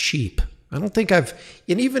feels cheap. I don't think and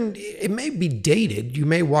even, it may be dated. You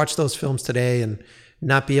may watch those films today and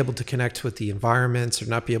not be able to connect with the environments, or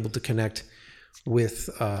not be able to connect with,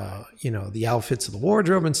 the outfits of the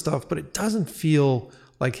wardrobe and stuff, but it doesn't feel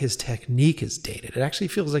like his technique is dated. It actually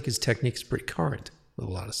feels like his technique is pretty current with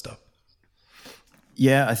a lot of stuff.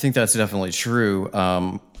 Yeah, I think that's definitely true,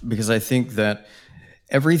 because I think that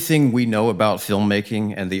everything we know about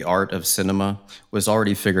filmmaking and the art of cinema was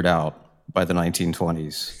already figured out by the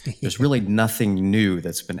 1920s. There's really nothing new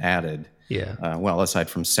that's been added. Yeah. Well, aside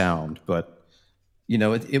from sound, but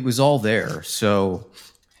it was all there. So,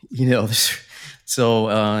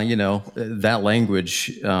 that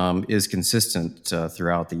language is consistent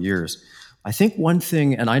throughout the years. I think one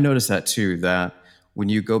thing, and I noticed that too, that when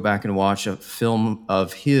you go back and watch a film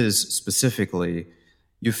of his specifically,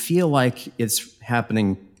 you feel like it's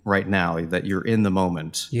happening right now, that you're in the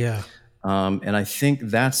moment. Yeah. And I think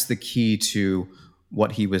that's the key to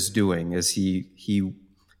what he was doing, is he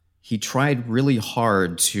tried really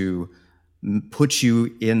hard to put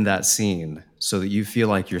you in that scene so that you feel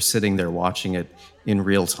like you're sitting there watching it in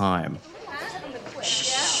real time.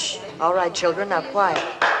 Shh. All right, children, now quiet.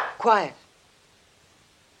 Quiet.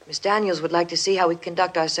 Miss Daniels would like to see how we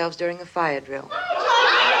conduct ourselves during a fire drill.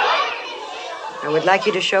 I would like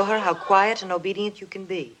you to show her how quiet and obedient you can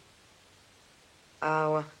be.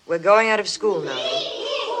 We're going out of school now.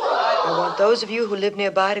 I want those of you who live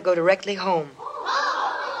nearby to go directly home.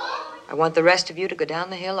 I want the rest of you to go down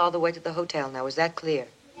the hill all the way to the hotel. Now, is that clear?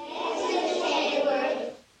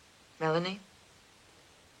 Yes, Melanie?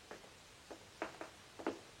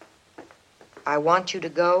 I want you to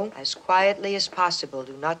go as quietly as possible.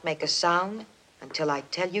 Do not make a sound until I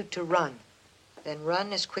tell you to run. Then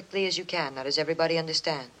run as quickly as you can. Now, does everybody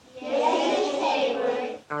understand?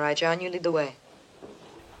 Yes, all right, John, you lead the way.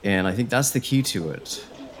 And I think that's the key to it.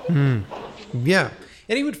 Yeah.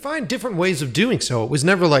 And he would find different ways of doing so. It was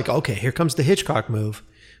never like, okay, here comes the Hitchcock move,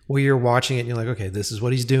 where you're watching it and you're like, okay, this is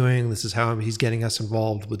what he's doing. This is how he's getting us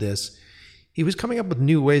involved with this. He was coming up with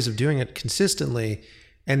new ways of doing it consistently.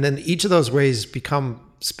 And then each of those ways become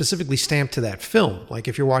specifically stamped to that film. Like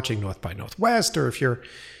if you're watching North by Northwest, or if you're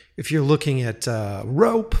looking at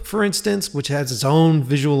Rope, for instance, which has its own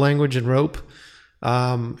visual language in Rope,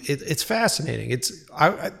 it's fascinating.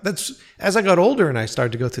 That's as I got older and I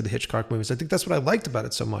started to go through the Hitchcock movies, I think that's what I liked about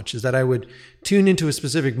it so much, is that I would tune into a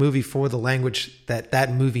specific movie for the language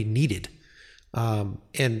that movie needed,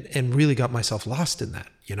 and really got myself lost in that.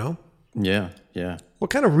 Yeah. What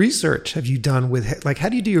kind of research have you done with, like, how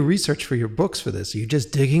do you do your research for your books for this? Are you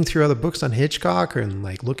just digging through other books on Hitchcock, or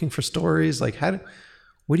like looking for stories? Like,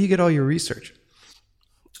 where do you get all your research?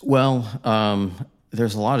 Well,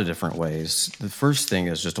 there's a lot of different ways. The first thing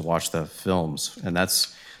is just to watch the films, and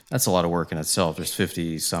that's a lot of work in itself. There's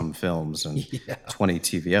 50 some films and 20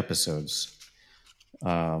 TV episodes.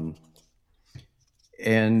 And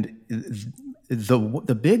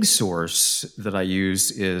the big source that I use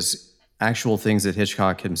is actual things that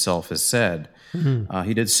Hitchcock himself has said. Mm-hmm.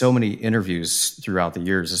 He did so many interviews throughout the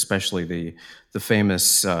years, especially the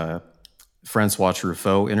famous Francois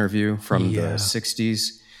Truffaut interview from the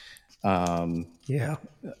 60s.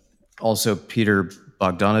 Also Peter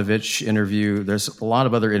Bogdanovich interview. There's a lot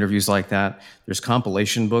of other interviews like that. There's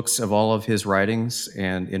compilation books of all of his writings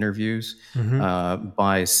and interviews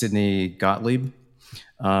by Sidney Gottlieb.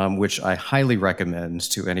 which I highly recommend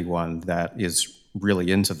to anyone that is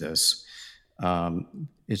really into this.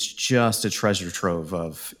 It's just a treasure trove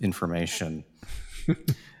of information.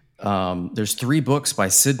 There's 3 books by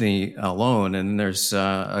Sidney alone, and there's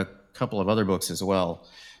a couple of other books as well.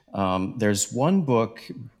 There's one book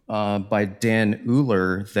by Dan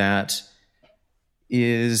Uhler that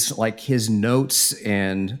is like his notes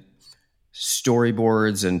and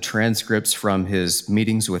storyboards and transcripts from his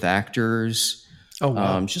meetings with actors. Oh,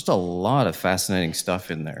 wow. Just a lot of fascinating stuff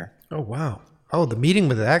in there. Oh, wow. Oh, the meeting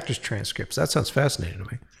with the actors transcripts. That sounds fascinating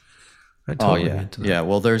to me. I'd totally be into that. Yeah.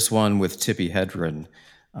 Well, there's one with Tippi Hedren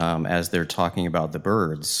as they're talking about the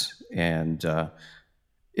birds. And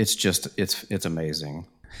it's amazing.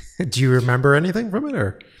 Do you remember anything from it?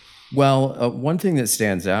 Or? Well, one thing that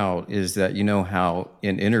stands out is that, you know, how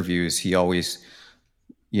in interviews he always,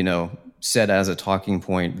 you know, said as a talking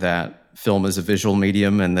point that film is a visual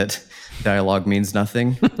medium and that dialogue means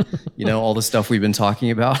nothing. You know, all the stuff we've been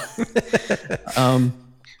talking about.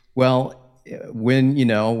 Well,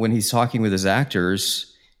 when he's talking with his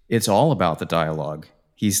actors, it's all about the dialogue.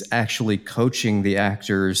 He's actually coaching the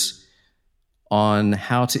actors on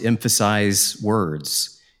how to emphasize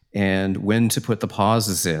words and when to put the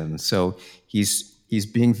pauses in. So he's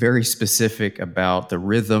being very specific about the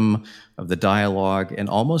rhythm of the dialogue and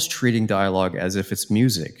almost treating dialogue as if it's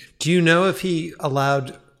music. Do you know if he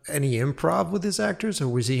allowed any improv with his actors, or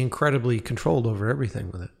was he incredibly controlled over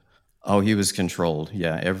everything with it? Oh, he was controlled.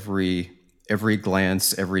 Yeah, every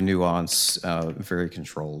glance, every nuance, very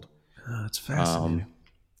controlled. Oh, that's fascinating.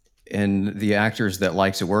 And the actors that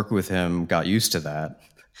liked to work with him got used to that.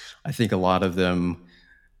 I think a lot of them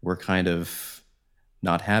were kind of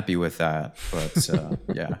not happy with that, but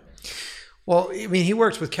yeah. Well, I mean, he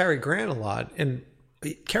worked with Cary Grant a lot, and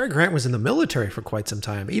Cary Grant was in the military for quite some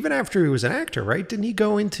time, even after he was an actor, right? Didn't he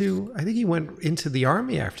go into, I think he went into the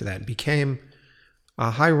Army after that and became a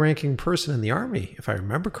high-ranking person in the Army, if I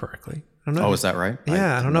remember correctly. I don't know. Oh, is that right?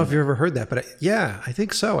 Yeah, I don't know if you ever heard that, but I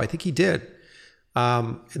think so. I think he did.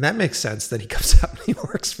 And that makes sense that he comes up and he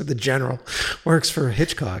works for the general, works for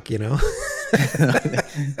Hitchcock, you know?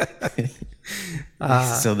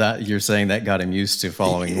 So that you're saying that got him used to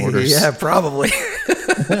following orders? Yeah, probably.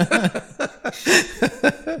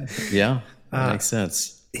 Yeah, that makes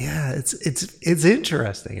sense. Yeah, it's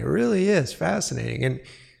interesting. It really is fascinating. And,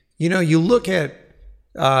 you know, you look at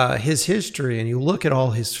his history and you look at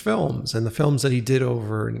all his films and the films that he did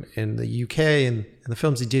over in the UK and the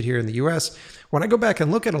films he did here in the US. When I go back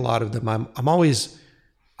and look at a lot of them, I'm always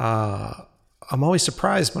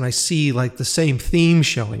surprised when I see like the same theme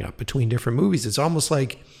showing up between different movies. It's almost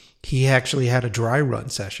like he actually had a dry run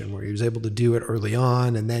session where he was able to do it early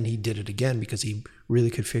on and then he did it again because he really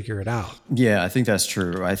could figure it out. Yeah, I think that's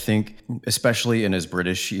true. I think especially in his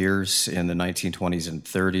British years in the 1920s and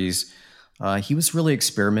 30s, he was really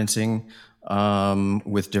experimenting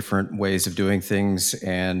with different ways of doing things.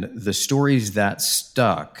 And the stories that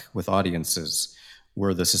stuck with audiences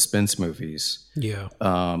were the suspense movies. Yeah.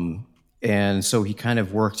 And so he kind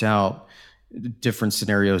of worked out different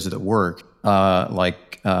scenarios that work,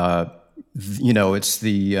 it's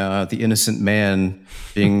the innocent man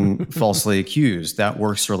being falsely accused. That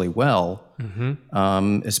works really well,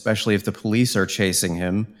 especially if the police are chasing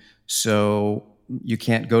him. So you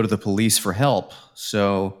can't go to the police for help.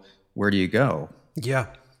 So where do you go? Yeah,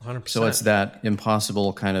 100%. So it's that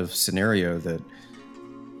impossible kind of scenario that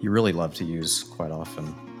you really love to use quite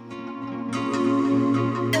often.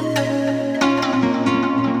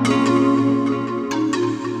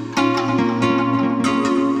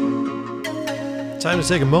 Time to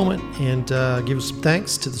take a moment and give some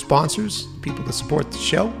thanks to the sponsors, people that support the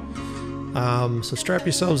show. So strap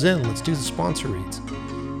yourselves in. Let's do the sponsor reads.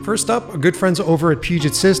 First up, our good friends over at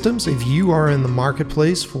Puget Systems. If you are in the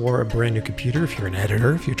marketplace for a brand new computer, if you're an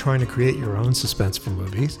editor, if you're trying to create your own suspenseful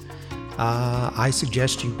movies, I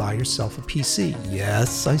suggest you buy yourself a PC.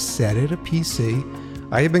 Yes, I said it, a PC.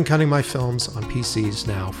 I have been cutting my films on PCs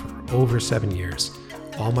now for over 7 years.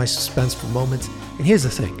 All my suspenseful moments. And here's the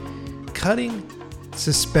thing. Cutting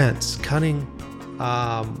suspense, cutting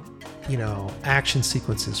action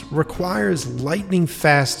sequences requires lightning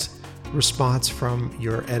fast response from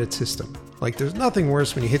your edit system. Like there's nothing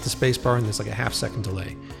worse when you hit the space bar and there's like a half-second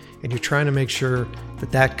delay and you're trying to make sure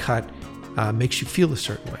that cut makes you feel a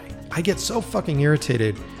certain way. I get so fucking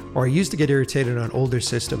irritated, or I used to get irritated on older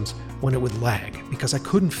systems when it would lag because I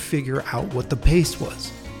couldn't figure out what the pace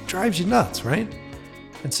was. It drives you nuts, right?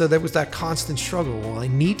 And so there was that constant struggle. Well, I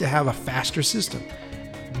need to have a faster system.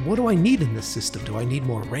 what do I need in this system? Do I need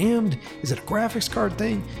more RAM? Is it a graphics card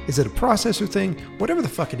thing? Is it a processor thing? Whatever the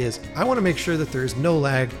fuck it is, I want to make sure that there is no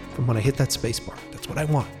lag from when I hit that spacebar. That's what I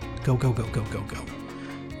want. Go, go, go, go, go, go.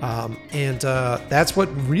 That's what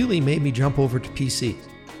really made me jump over to PC.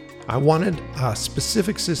 I wanted a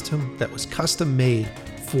specific system that was custom made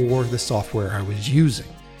for the software I was using.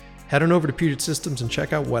 Head on over to Puget Systems and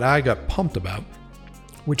check out what I got pumped about,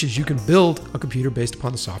 which is you can build a computer based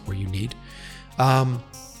upon the software you need. And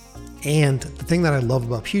the thing that I love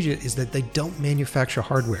about Puget is that they don't manufacture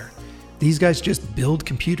hardware. These guys just build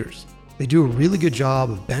computers. They do a really good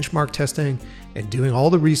job of benchmark testing and doing all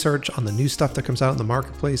the research on the new stuff that comes out in the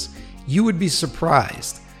marketplace. You would be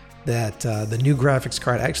surprised that the new graphics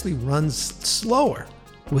card actually runs slower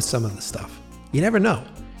with some of the stuff. You never know.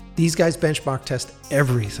 These guys benchmark test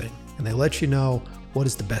everything, and they let you know what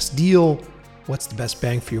is the best deal, what's the best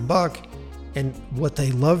bang for your buck, and what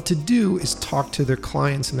they love to do is talk to their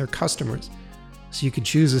clients and their customers. So you can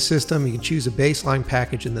choose a system, you can choose a baseline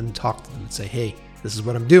package, and then talk to them and say, hey, this is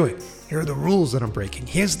what I'm doing. Here are the rules that I'm breaking.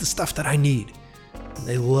 Here's the stuff that I need. And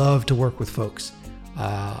they love to work with folks.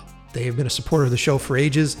 They have been a supporter of the show for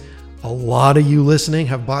ages. A lot of you listening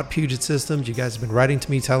have bought Puget Systems. You guys have been writing to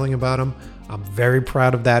me telling about them. I'm very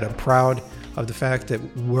proud of that. I'm proud of the fact that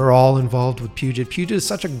we're all involved with Puget. Puget is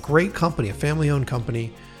such a great company, a family-owned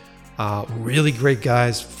company. Really great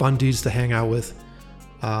guys, fun dudes to hang out with.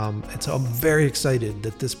 And so I'm very excited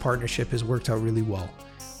that this partnership has worked out really well.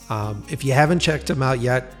 If you haven't checked them out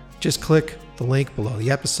yet, just click the link below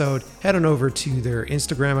the episode. Head on over to their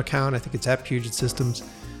Instagram account. I think it's at Puget Systems.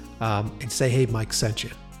 And say, hey, Mike sent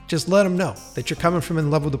you. Just let them know that you're coming from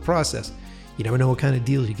in love with the process. You never know what kind of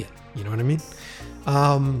deals you get. You know what I mean?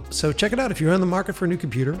 So check it out. If you're on the market for a new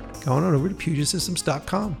computer, go on over to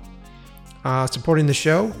PugetSystems.com. Supporting the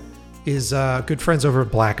show is good friends over at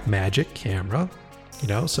Blackmagic Camera. You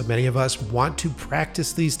know, so many of us want to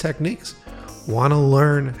practice these techniques, want to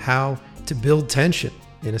learn how to build tension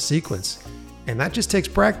in a sequence. And that just takes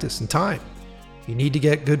practice and time. You need to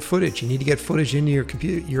get good footage. You need to get footage into your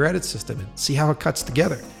computer, your edit system, and see how it cuts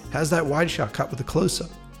together. How's that wide shot cut with a close-up?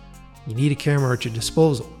 You need a camera at your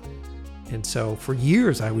disposal. And so for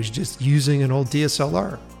years, I was just using an old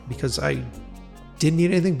DSLR because I didn't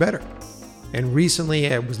need anything better. And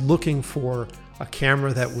recently, I was looking for a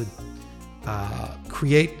camera that would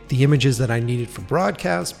create the images that I needed for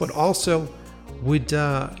broadcast, but also would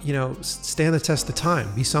stand the test of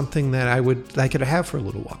time, be something that I could have for a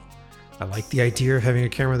little while. I like the idea of having a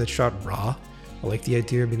camera that shot raw. I like the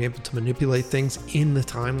idea of being able to manipulate things in the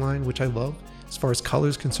timeline, which I love as far as color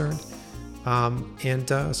is concerned.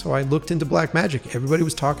 So I looked into Blackmagic. Everybody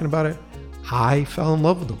was talking about it. I fell in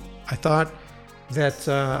love with them. I thought that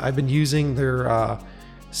I've been using their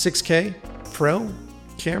 6K Pro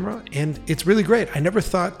camera, and it's really great. I never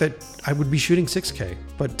thought that I would be shooting 6K,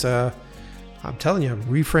 but I'm telling you, I'm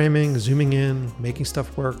reframing, zooming in, making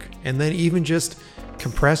stuff work, and then even just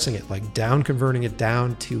compressing it, like converting it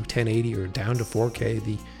down to 1080 or down to 4K.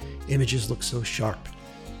 The images look so sharp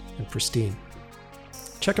and pristine.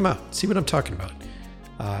 Check them out. See what I'm talking about.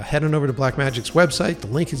 Head on over to Blackmagic's website. The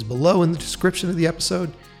link is below in the description of the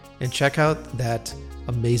episode, and check out that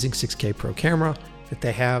amazing 6K Pro camera that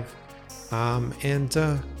they have.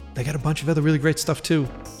 They got a bunch of other really great stuff too.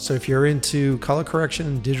 So if you're into color correction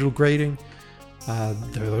and digital grading,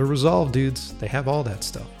 they're Resolve dudes. They have all that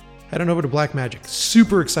stuff. Head on over to Blackmagic.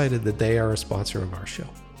 Super excited that they are a sponsor of our show.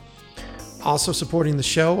 Also supporting the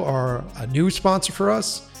show are a new sponsor for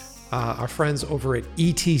us, our friends over at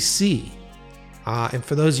ETC. And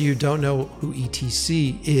for those of you who don't know who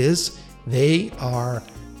ETC is, they are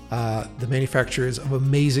the manufacturers of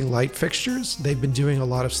amazing light fixtures. They've been doing a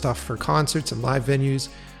lot of stuff for concerts and live venues,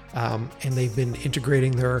 and they've been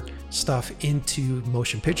integrating their stuff into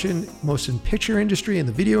motion picture industry and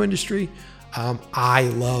the video industry.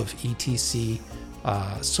 I love ETC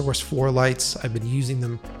Source 4 lights. I've been using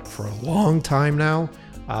them for a long time now.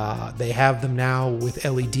 They have them now with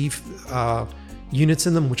LED units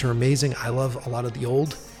in them, which are amazing. I love a lot of the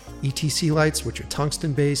old ETC lights, which are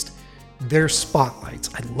tungsten based. They're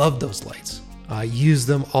spotlights. I love those lights. I use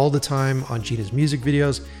them all the time on Gina's music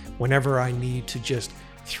videos whenever I need to just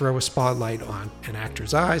throw a spotlight on an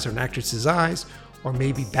actor's eyes or an actress's eyes, or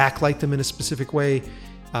maybe backlight them in a specific way.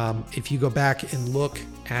 If you go back and look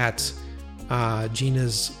at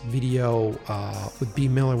Gina's video with B.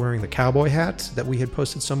 Miller wearing the cowboy hat that we had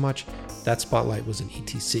posted so much, that spotlight was an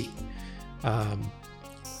ETC.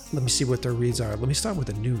 Let me see what their reads are. Let me start with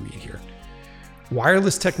a new read here.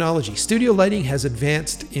 Wireless technology. Studio lighting has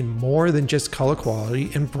advanced in more than just color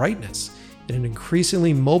quality and brightness. In an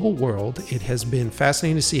increasingly mobile world, it has been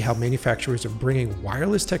fascinating to see how manufacturers are bringing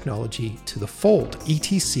wireless technology to the fold.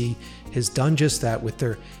 ETC has done just that with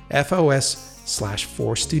their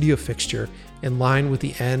FOS/4 studio fixture in line with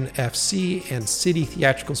the NFC and City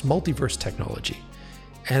Theatricals multiverse technology.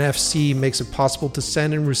 NFC makes it possible to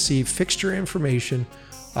send and receive fixture information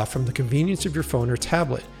from the convenience of your phone or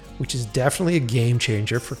tablet, which is definitely a game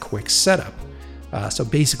changer for quick setup. So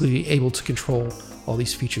basically able to control all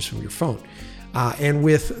these features from your phone. And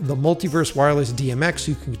with the Multiverse Wireless DMX,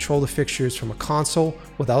 you can control the fixtures from a console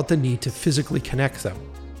without the need to physically connect them.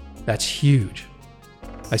 That's huge.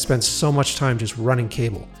 I spent so much time just running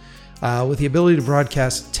cable. With the ability to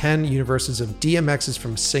broadcast 10 universes of DMXs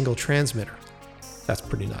from a single transmitter. That's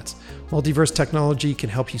pretty nuts. Multiverse technology can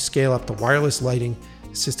help you scale up the wireless lighting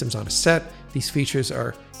systems on a set. These features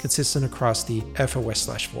are consistent across the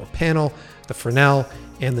FOS/4 panel, the Fresnel,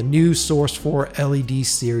 and the new Source 4 LED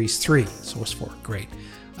Series 3. Source 4, great.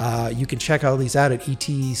 You can check all these out at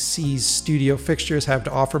ETC's studio fixtures have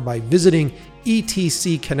to offer by visiting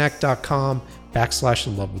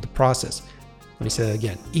etcconnect.com/love with the process. Let me say that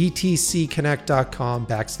again,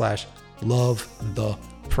 etcconnect.com/love the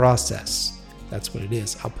process. That's what it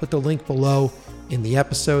is. I'll put the link below in the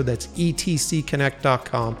episode. That's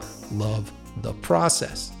etcconnect.com/love the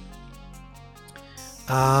process.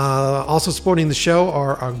 Also supporting the show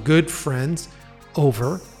are our good friends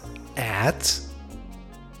over at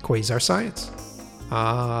Quasar Science.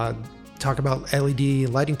 Talk about LED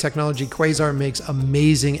lighting technology. Quasar makes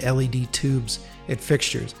amazing LED tubes and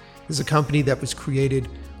fixtures. This is a company that was created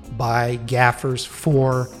by gaffers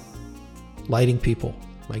for lighting people.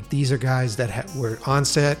 Like, these are guys that were on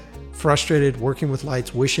set, frustrated, working with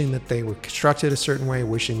lights, wishing that they were constructed a certain way,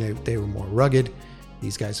 wishing they were more rugged.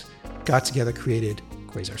 These guys got together, created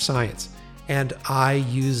Quasar Science. And I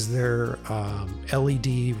use their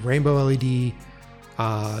rainbow LED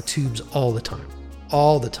tubes all the time.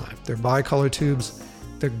 They're bicolor tubes.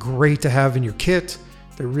 They're great to have in your kit.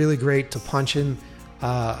 They're really great to punch in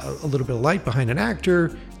a little bit of light behind an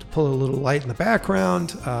actor, to pull a little light in the background,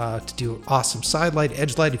 to do an awesome side light,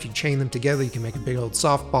 edge light. If you chain them together, you can make a big old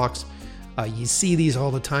softbox. You see these all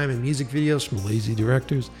the time in music videos from lazy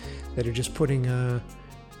directors that are just putting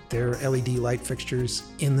their LED light fixtures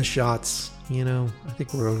in the shots. You know, I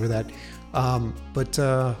think we're over that.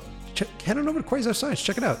 Head on over to Quasar Science.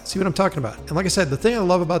 Check it out. See what I'm talking about. And like I said, the thing I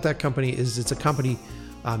love about that company is it's a company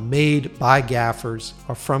made by gaffers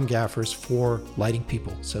or from gaffers for lighting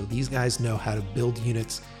people. So these guys know how to build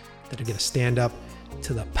units that are going to stand up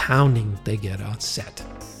to the pounding they get on set.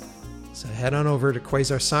 So head on over to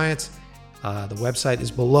Quasar Science. The website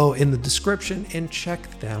is below in the description and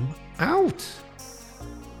check them out.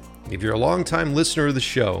 If you're a longtime listener of the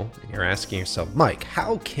show and you're asking yourself, Mike,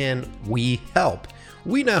 how can we help?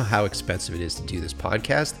 We know how expensive it is to do this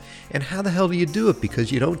podcast, and how the hell do you do it?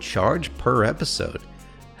 Because you don't charge per episode.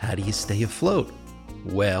 How do you stay afloat?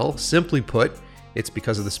 Well, simply put, it's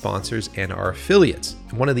because of the sponsors and our affiliates.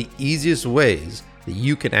 And one of the easiest ways that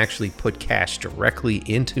you can actually put cash directly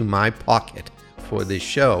into my pocket for this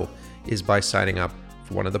show is by signing up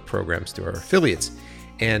for one of the programs through our affiliates.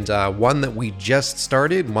 And one that we just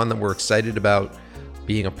started, one that we're excited about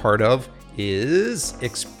being a part of, is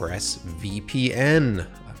ExpressVPN.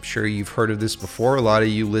 I'm sure you've heard of this before. A lot of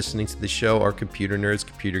you listening to the show are computer nerds,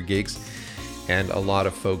 computer geeks, and a lot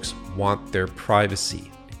of folks want their privacy.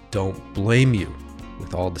 Don't blame you.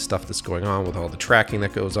 With all the stuff that's going on, with all the tracking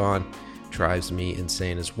that goes on, drives me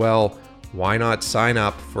insane as well. Why not sign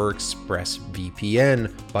up for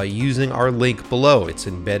ExpressVPN by using our link below? It's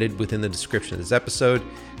embedded within the description of this episode.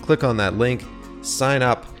 Click on that link, sign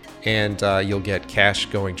up, and you'll get cash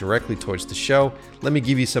going directly towards the show. Let me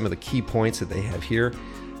give you some of the key points that they have here.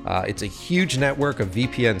 It's a huge network of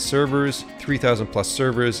VPN servers, 3,000 plus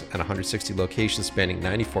servers, and 160 locations spanning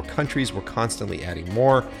 94 countries. We're constantly adding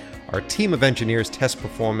more. Our team of engineers test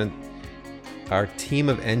performance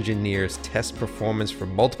for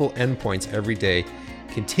multiple endpoints every day,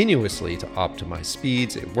 continuously to optimize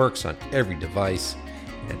speeds. It works on every device,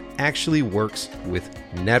 and it actually works with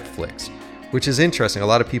Netflix, which is interesting. A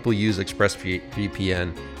lot of people use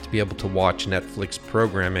ExpressVPN to be able to watch Netflix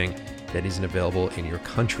programming that isn't available in your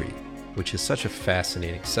country, which is such a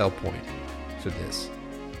fascinating sell point for this.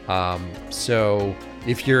 So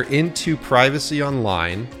if you're into privacy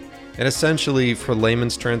online, and essentially, for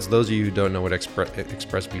layman's terms, those of you who don't know what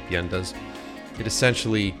ExpressVPN does, it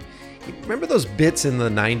essentially, remember those bits in the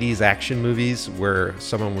 90s action movies where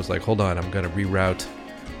someone was like, hold on, I'm going to reroute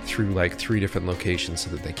through like 3 different locations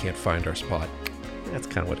so that they can't find our spot? That's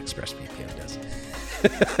kind of what ExpressVPN does.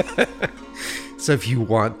 So if you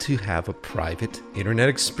want to have a private internet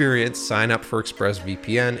experience, sign up for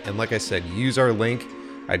ExpressVPN. And like I said, use our link.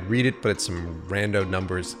 I'd read it, but it's some rando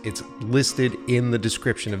numbers. It's listed in the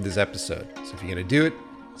description of this episode. So if you're going to do it,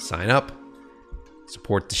 sign up.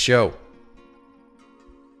 Support the show.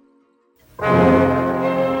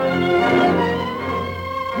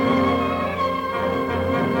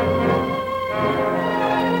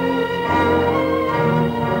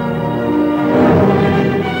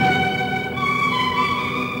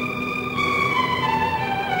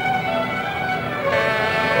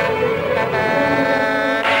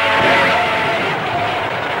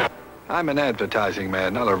 I'm an advertising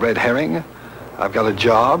man, not a red herring. I've got a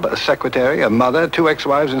job, a secretary, a mother, 2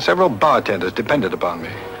 ex-wives, and several bartenders dependent upon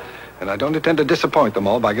me. And I don't intend to disappoint them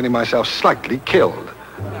all by getting myself slightly killed.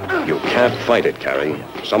 You can't fight it, Carrie.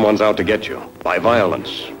 Someone's out to get you. By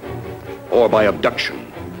violence. Or by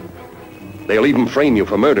abduction. They'll even frame you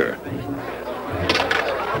for murder.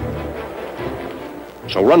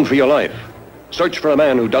 So run for your life. Search for a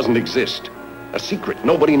man who doesn't exist. A secret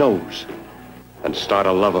nobody knows. And start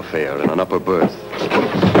a love affair in an upper berth.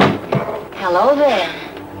 Hello there.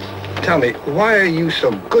 Tell me, why are you so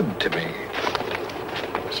good to me?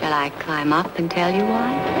 Shall I climb up and tell you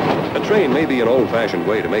why? A train may be an old-fashioned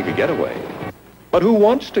way to make a getaway. But who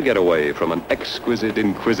wants to get away from an exquisite,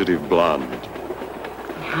 inquisitive blonde?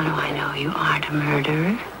 How do I know you aren't a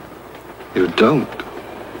murderer? You don't.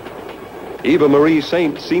 Eva Marie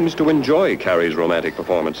Saint seems to enjoy Carrie's romantic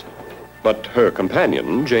performance. But her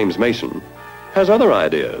companion, James Mason, has other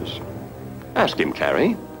ideas. Ask him,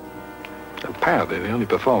 Carrie. Apparently, the only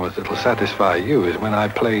performance that'll satisfy you is when I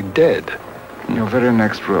play dead. In your very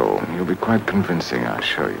next role, you'll be quite convincing, I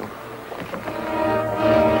assure you.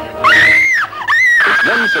 It's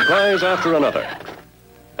one surprise after another.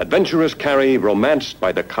 Adventurous Carrie, romanced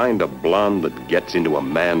by the kind of blonde that gets into a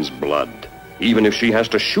man's blood, even if she has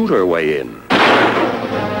to shoot her way in.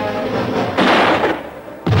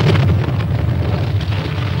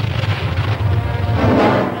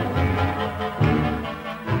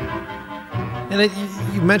 And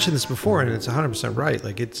you mentioned this before, and it's 100% right.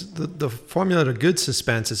 Like, it's the formula to good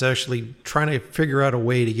suspense is actually trying to figure out a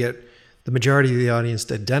way to get the majority of the audience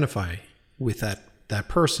to identify with that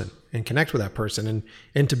person and connect with that person,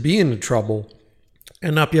 and to be in trouble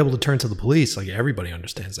and not be able to turn to the police. Like, everybody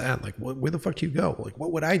understands that. Like, where the fuck do you go? Like,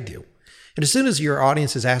 what would I do? And as soon as your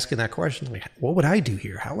audience is asking that question, like, what would I do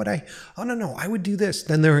here? How would I? Oh, no, I would do this.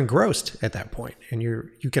 Then they're engrossed at that point, and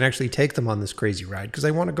you can actually take them on this crazy ride because they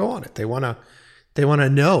want to go on it. They want to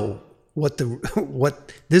know what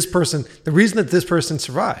this person, the reason that this person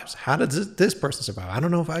survives. How does this person survive? I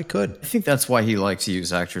don't know if I could. I think that's why he likes to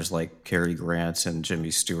use actors like Cary Grant and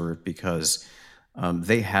Jimmy Stewart, because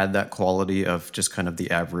they had that quality of just kind of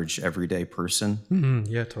the average everyday person.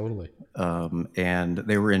 Mm-hmm. Yeah, totally. And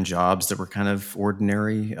they were in jobs that were kind of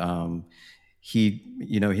ordinary.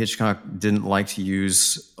 Hitchcock didn't like to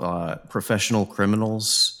use professional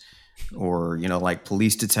criminals or, like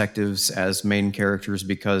police detectives as main characters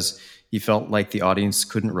because he felt like the audience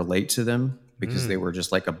couldn't relate to them because they were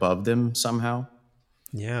just like above them somehow.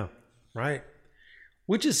 Yeah, right.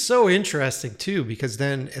 Which is so interesting too, because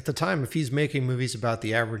then at the time, if he's making movies about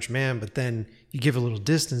the average man, but then you give a little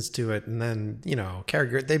distance to it, and then,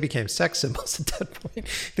 they became sex symbols at that point.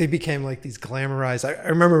 They became like these glamorized. I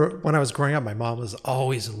remember when I was growing up, my mom was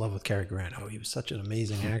always in love with Cary Grant. Oh, he was such an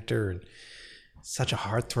amazing actor and such a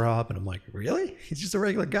heartthrob. And I'm like, really? He's just a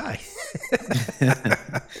regular guy.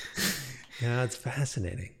 Yeah, it's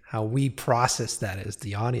fascinating how we process that as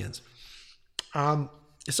the audience.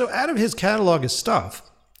 So out of his catalog of stuff,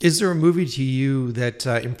 is there a movie to you that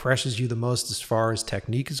impresses you the most as far as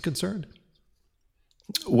technique is concerned?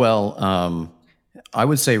 Well, I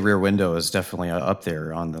would say Rear Window is definitely up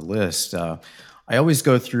there on the list. I always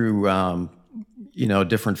go through,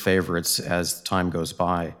 different favorites as time goes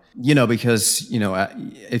by, because,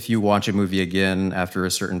 if you watch a movie again after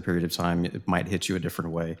a certain period of time, it might hit you a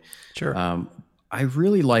different way. Sure. I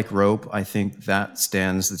really like Rope. I think that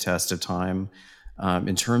stands the test of time.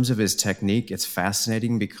 In terms of his technique, it's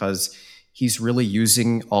fascinating because he's really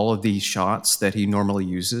using all of these shots that he normally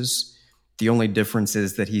uses. The only difference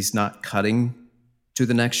is that he's not cutting to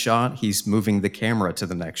the next shot. He's moving the camera to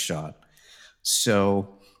the next shot.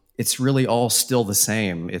 So it's really all still the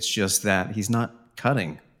same. It's just that he's not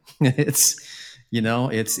cutting. It's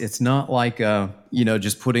not like,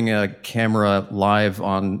 just putting a camera live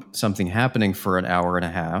on something happening for an hour and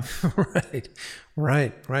a half.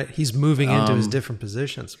 Right. He's moving into his different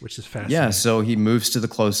positions, which is fascinating. Yeah, so he moves to the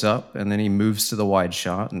close-up, and then he moves to the wide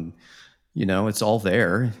shot, and, it's all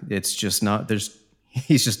there. It's just not,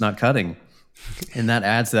 he's just not cutting. And that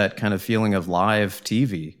adds that kind of feeling of live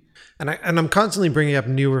TV. And I'm constantly bringing up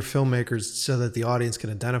newer filmmakers so that the audience can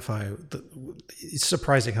identify. It's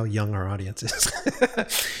surprising how young our audience is.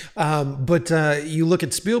 But you look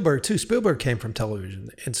at Spielberg too. Spielberg came from television,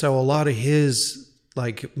 and so a lot of his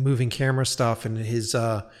like moving camera stuff and his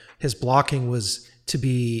blocking was to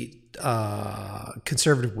be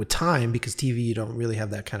conservative with time, because TV you don't really have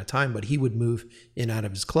that kind of time. But he would move in and out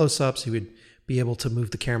of his close-ups. He would be able to move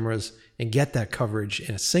the cameras and get that coverage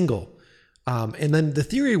in a single. And then the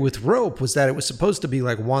theory with Rope was that it was supposed to be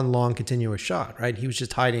like one long continuous shot, right? He was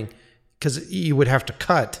just hiding, because you would have to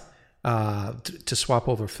cut to swap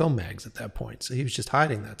over film mags at that point. So he was just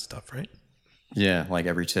hiding that stuff, right? Yeah, like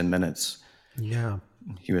every 10 minutes. Yeah.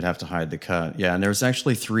 He would have to hide the cut. Yeah, and there's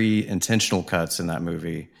actually 3 intentional cuts in that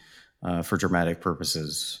movie for dramatic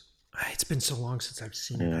purposes. It's been so long since I've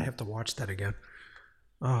seen it. I have to watch that again.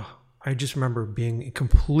 Oh, I just remember being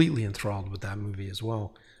completely enthralled with that movie as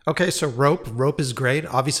well. Okay, so Rope is great.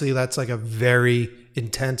 Obviously, that's like a very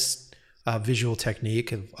intense visual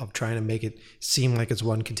technique of trying to make it seem like it's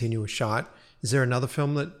one continuous shot. Is there another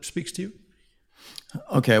film that speaks to you?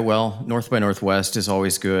 Okay, well, North by Northwest is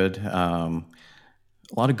always good. A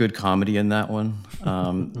lot of good comedy in that one.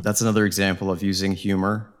 That's another example of using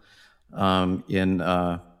humor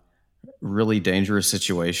in really dangerous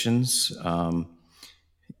situations.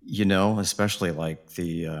 Especially like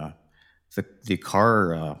the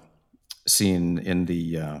car scene in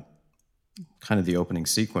the kind of the opening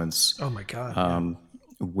sequence. Oh my God!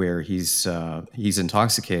 Where he's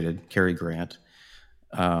intoxicated, Cary Grant,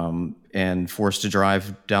 and forced to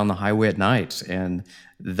drive down the highway at night, and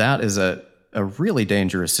that is a really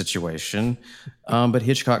dangerous situation. But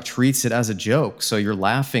Hitchcock treats it as a joke, so you're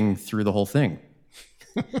laughing through the whole thing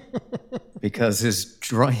because his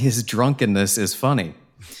drunkenness is funny.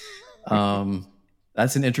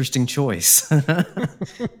 That's an interesting choice.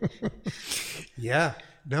 Yeah,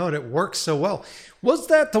 no, and it works so well. Was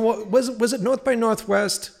that was it North by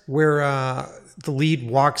Northwest where the lead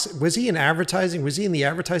walks? Was he in advertising? Was he in the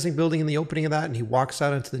advertising building in the opening of that, and he walks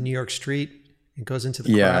out into the New York street and goes into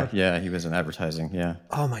the crowd? Yeah, he was in advertising. Yeah.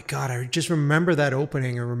 Oh my God, I just remember that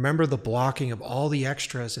opening. I remember the blocking of all the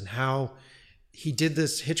extras and how he did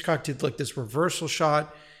this. Hitchcock did like this reversal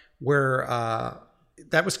shot where.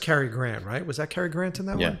 That was Cary Grant, right? Was that Cary Grant in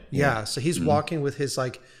that one? Yeah. So he's walking with his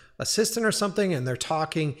like assistant or something, and they're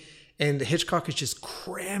talking, and Hitchcock is just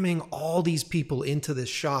cramming all these people into this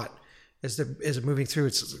shot as they're moving through.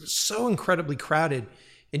 It's so incredibly crowded,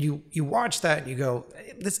 and you watch that and you go,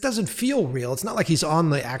 this doesn't feel real. It's not like he's on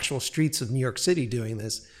the actual streets of New York City doing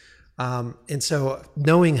this. And so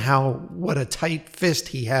knowing what a tight fist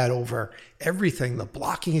he had over everything, the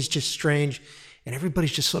blocking is just strange, and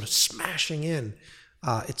everybody's just sort of smashing in.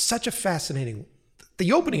 It's such a fascinating.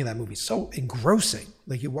 The opening of that movie is so engrossing.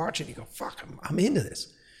 Like you watch it, and you go, "Fuck, I'm into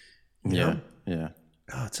this." You know? Yeah.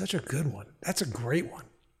 Oh, it's such a good one. That's a great one.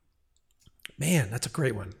 Man, that's a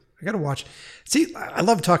great one. I got to watch. See, I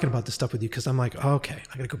love talking about this stuff with you because I'm like, oh, okay,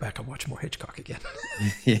 I got to go back and watch more Hitchcock again.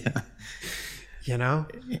 Yeah. You know?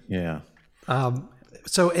 Yeah.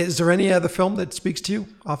 So, is there any other film that speaks to you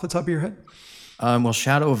off the top of your head? Well,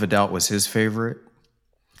 Shadow of a Doubt was his favorite.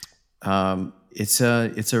 It's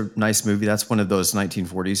a nice movie. That's one of those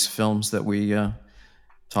 1940s films that we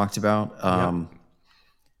talked about. A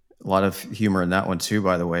lot of humor in that one too,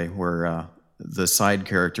 by the way, where the side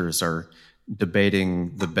characters are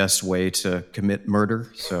debating the best way to commit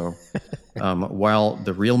murder. So while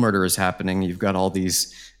the real murder is happening, you've got all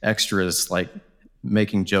these extras like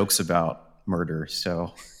making jokes about murder.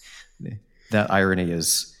 So that irony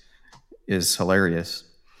is hilarious.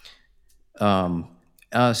 The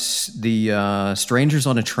Strangers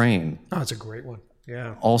on a Train. Oh, it's a great one.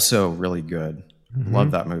 Yeah. Also really good. Mm-hmm.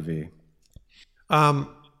 Love that movie.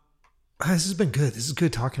 This has been good. This is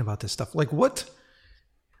good talking about this stuff. Like what?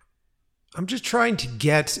 I'm just trying to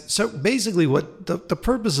get. So basically what the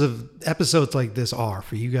purpose of episodes like this are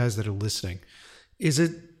for you guys that are listening is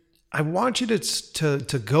I want you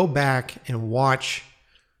to go back and watch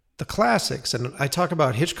the classics. And I talk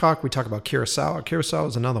about Hitchcock. We talk about Kurosawa. Kurosawa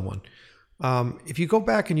is another one. If you go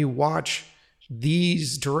back and you watch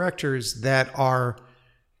these directors that are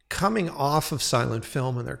coming off of silent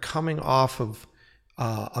film and they're coming off of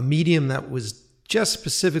a medium that was just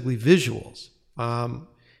specifically visuals,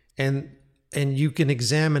 and you can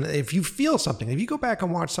examine if you feel something. If you go back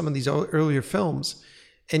and watch some of these earlier films,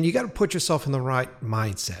 and you got to put yourself in the right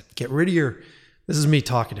mindset. Get rid of your. This is me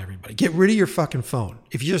talking to everybody. Get rid of your fucking phone.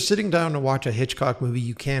 If you're sitting down to watch a Hitchcock movie,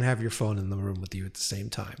 you can't have your phone in the room with you at the same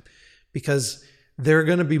time. Because there are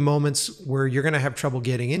going to be moments where you're going to have trouble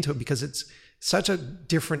getting into it because it's such a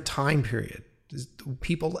different time period.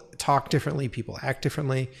 People talk differently, people act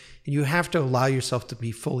differently, and you have to allow yourself to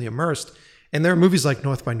be fully immersed. And there are movies like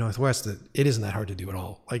North by Northwest that it isn't that hard to do at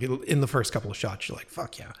all. Like in the first couple of shots, you're like,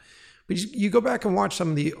 fuck yeah. But you go back and watch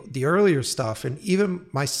some of the earlier stuff, and even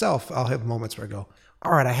myself, I'll have moments where I go,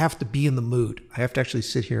 all right, I have to be in the mood. I have to actually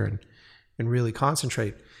sit here and really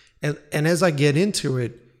concentrate. And as I get into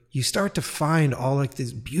it, you start to find all like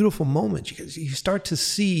these beautiful moments. You start to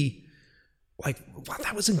see like, wow,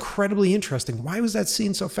 that was incredibly interesting. Why was that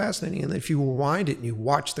scene so fascinating? And if you rewind it and you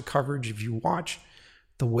watch the coverage, if you watch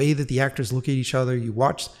the way that the actors look at each other, you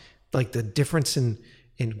watch like the difference in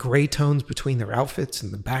gray tones between their outfits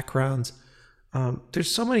and the backgrounds.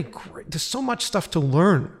 There's so much stuff to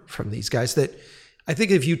learn from these guys that I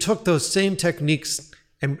think if you took those same techniques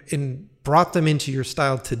and brought them into your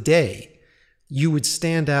style today, you would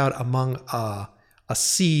stand out among a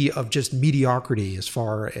sea of just mediocrity as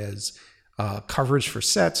far as coverage for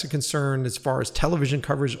sets are concerned, as far as television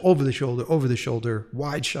coverage, over the shoulder,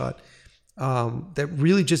 wide shot, that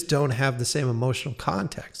really just don't have the same emotional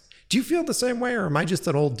context. Do you feel the same way, or am I just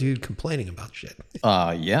an old dude complaining about shit?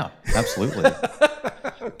 Yeah, absolutely.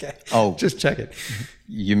 Okay. Oh, just check it.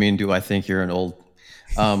 You mean, do I think you're an old?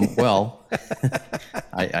 Well,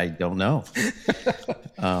 I don't know.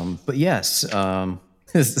 But yes.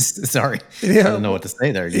 Sorry, I don't know what to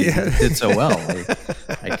say there. You did so well.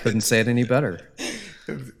 I couldn't say it any better.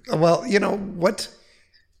 Well, you know what?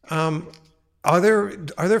 Are there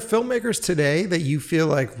filmmakers today that you feel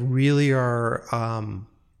like really are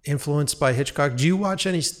influenced by Hitchcock? Do you watch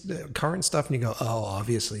any current stuff and you go, oh,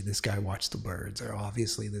 obviously this guy watched The Birds, or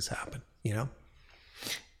obviously this happened, you know?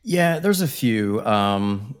 Yeah, there's a few.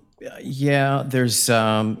 There's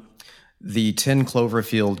the 10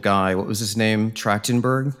 Cloverfield guy. What was his name?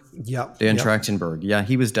 Trachtenberg? Yep. Dan Trachtenberg. Yeah,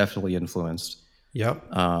 he was definitely influenced. Yep.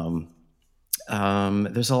 There's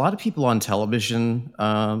a lot of people on television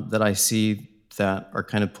that I see that are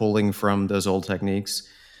kind of pulling from those old techniques.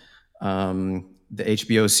 The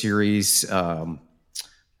HBO series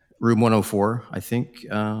Room 104, I think.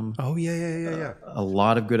 Oh, yeah. A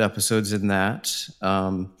lot of good episodes in that.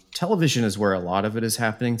 Television is where a lot of it is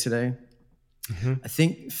happening today. Mm-hmm. I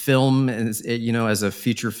think film, as a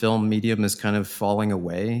feature film medium, is kind of falling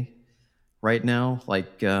away right now.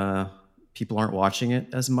 Like people aren't watching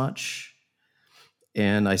it as much.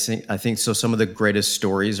 And I think so. Some of the greatest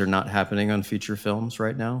stories are not happening on feature films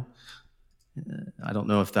right now. I don't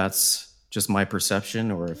know if that's just my perception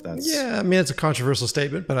or if that's... Yeah, I mean, it's a controversial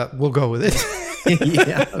statement, but we'll go with it.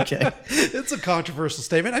 Yeah, okay. It's a controversial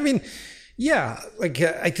statement. I mean, yeah, like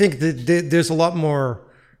I think that there's a lot more...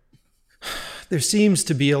 There seems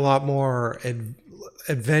to be a lot more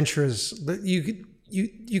adventurous...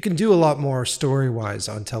 You can do a lot more story-wise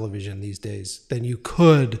on television these days than you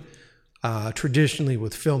could traditionally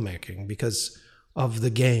with filmmaking, because of the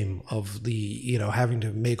game of the, having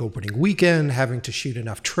to make opening weekend, having to shoot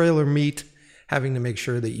enough trailer meat, having to make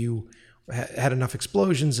sure that you had enough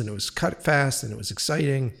explosions and it was cut fast and it was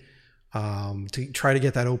exciting, to try to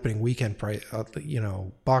get that opening weekend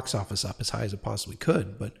box office up as high as it possibly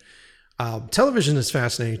could. But television is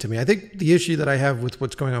fascinating to me. I think the issue that I have with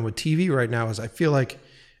what's going on with TV right now is I feel like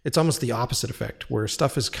it's almost the opposite effect, where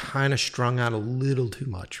stuff is kind of strung out a little too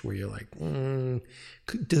much, where you're like,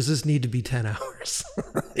 does this need to be 10 hours?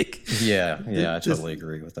 I totally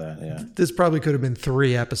agree with that. Yeah. This probably could have been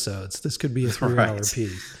 3 episodes. This could be a 3-hour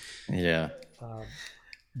piece. Yeah.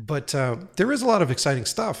 But there is a lot of exciting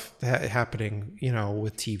stuff happening,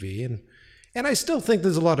 with TV. And I still think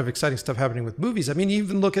there's a lot of exciting stuff happening with movies. I mean, you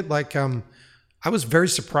even look at I was very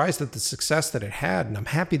surprised at the success that it had, and I'm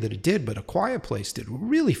happy that it did, but A Quiet Place did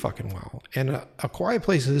really fucking well. And A Quiet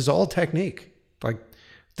Place is all technique. Like,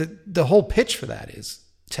 the whole pitch for that is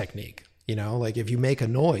technique. Like if you make a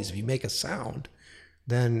noise, if you make a sound,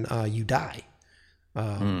 then you die.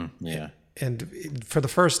 Yeah. And for the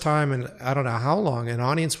first time in I don't know how long, an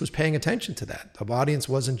audience was paying attention to that. The audience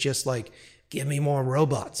wasn't just like, give me more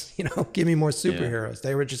robots, give me more superheroes. Yeah.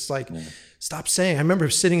 They were just like, stop saying. I remember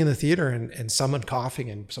sitting in the theater and someone coughing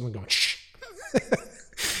and someone going, shh.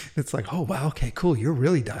 It's like, oh, wow, okay, cool. You're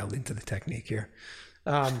really dialed into the technique here.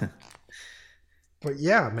 But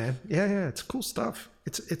yeah, man. Yeah, it's cool stuff.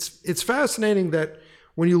 It's fascinating that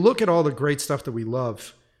when you look at all the great stuff that we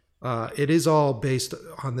love, it is all based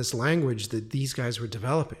on this language that these guys were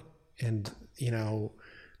developing. And,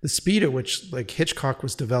 the speed at which like Hitchcock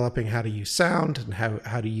was developing how to use sound and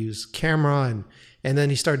how to use camera, and then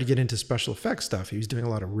he started to get into special effects stuff. He was doing a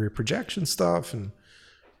lot of rear projection stuff, and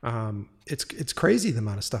it's crazy the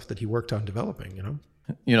amount of stuff that he worked on developing,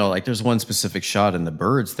 like there's one specific shot in The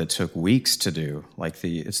Birds that took weeks to do. Like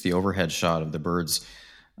it's the overhead shot of the birds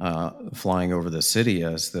flying over the city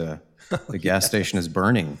as the gas station is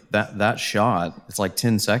burning. That shot, it's like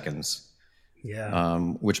 10 seconds. Yeah.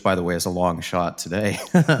 Which, by the way, is a long shot today.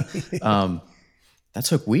 That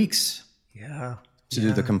took weeks. Yeah. To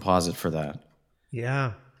do the composite for that.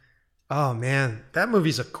 Yeah. Oh man, that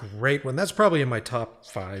movie's a great one. That's probably in my top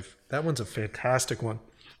 5. That one's a fantastic one.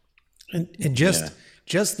 And just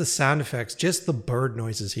the sound effects, just the bird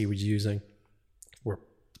noises he was using were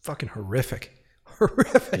fucking horrific.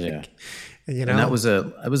 Yeah. You know? And that was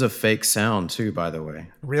a fake sound too, by the way.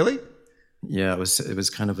 Really? Yeah, it was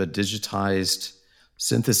kind of a digitized,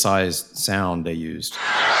 synthesized sound they used.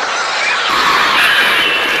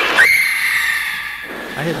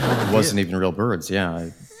 I had no idea. It wasn't even real birds. Yeah,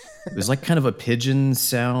 it was like kind of a pigeon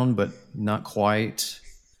sound, but not quite.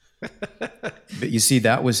 But you see,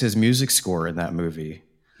 that was his music score in that movie.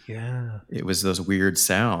 Yeah. It was those weird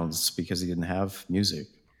sounds because he didn't have music.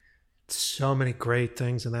 So many great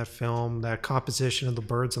things in that film. That composition of the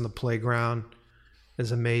birds on the playground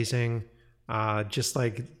is amazing. Just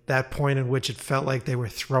like that point in which it felt like they were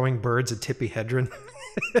throwing birds at Tippi Hedren.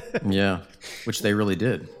 Yeah, which they really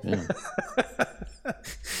did. Yeah.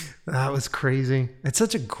 That was crazy. It's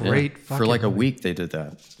such a great fucking for like a movie. week they did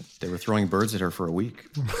that. They were throwing birds at her for a week.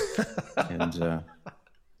 And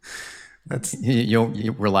that's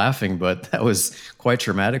we're laughing, but that was quite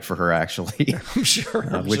traumatic for her, actually. I'm sure.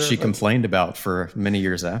 Which she complained about for many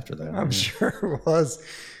years after that. I'm sure it was.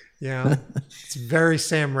 Yeah, it's very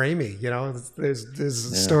Sam Raimi. You know,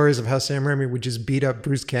 there's stories of how Sam Raimi would just beat up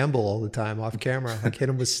Bruce Campbell all the time off camera, like hit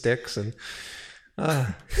him with sticks. And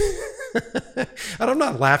and I'm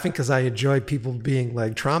not laughing because I enjoy people being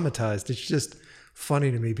like traumatized. It's just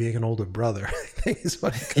funny to me being an older brother. I think is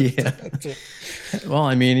what it comes down to. Well,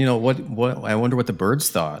 I mean, you know, what I wonder what the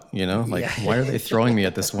birds thought, you know, like, why are they throwing me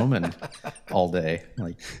at this woman all day?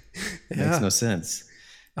 Like, it makes no sense.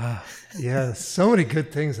 Yeah, so many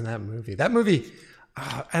good things in that movie. And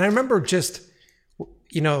I remember just,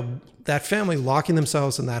 you know, that family locking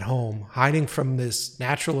themselves in that home, hiding from this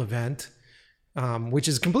natural event, which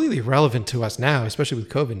is completely irrelevant to us now, especially with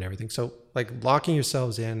COVID and everything. So, like, locking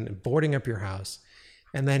yourselves in, and boarding up your house,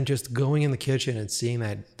 and then just going in the kitchen and seeing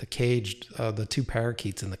that the cage, the 2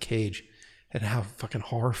 parakeets in the cage, and how fucking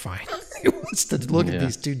horrifying it was to look at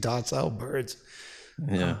these 2 docile birds.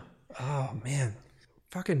 Yeah. Oh man.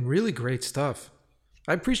 Fucking really great stuff.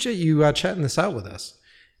 I appreciate you chatting this out with us.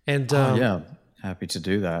 And yeah, happy to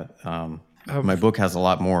do that. My book has a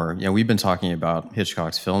lot more. You know, we've been talking about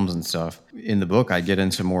Hitchcock's films and stuff. In the book, I get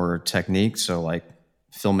into more techniques. So, like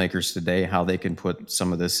filmmakers today, how they can put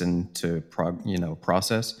some of this into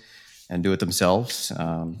process and do it themselves,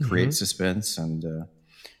 create suspense, and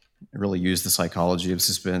really use the psychology of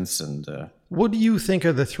suspense. And what do you think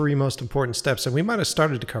are the 3 most important steps? And we might have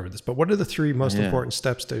started to cover this, but what are the 3 most important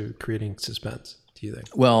steps to creating suspense, do you think?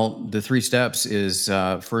 Well, the 3 steps is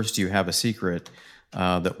first you have a secret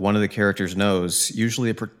that one of the characters knows,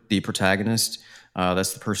 usually the protagonist.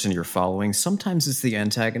 That's the person you're following. Sometimes it's the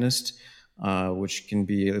antagonist, which can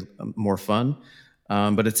be more fun.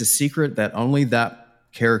 But it's a secret that only that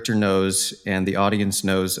character knows and the audience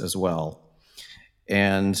knows as well.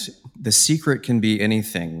 And the secret can be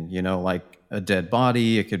anything, you know, like a dead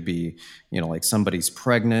body. It could be, you know, like somebody's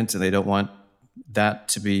pregnant and they don't want that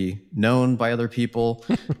to be known by other people.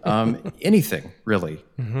 Anything, really.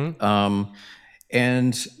 Mm-hmm.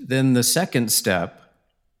 And then the second step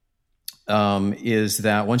is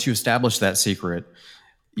that once you establish that secret,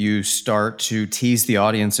 you start to tease the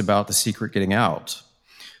audience about the secret getting out.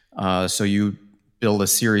 So you build a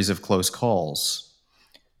series of close calls.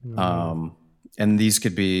 And these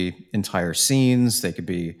could be entire scenes. They could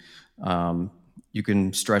be, you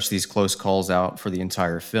can stretch these close calls out for the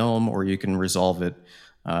entire film, or you can resolve it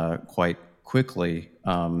quite quickly.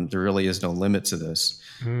 There really is no limit to this.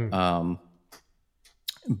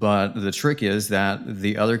 But the trick is that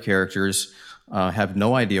the other characters have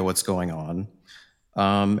no idea what's going on,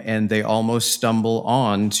 and they almost stumble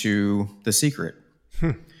on to the secret.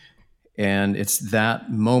 And it's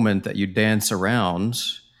that moment that you dance around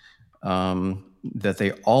that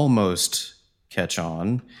they almost catch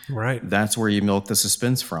on. Right. That's where you milk the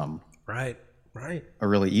suspense from. Right. A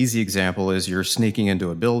really easy example is you're sneaking into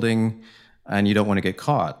a building and you don't want to get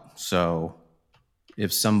caught. So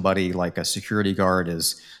if somebody like a security guard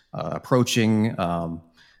is approaching,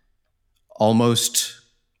 almost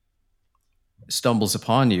stumbles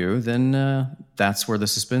upon you, then that's where the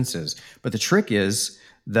suspense is. But the trick is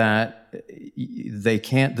that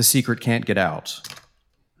the secret can't get out.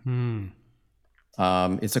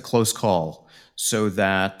 It's a close call, so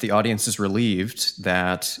that the audience is relieved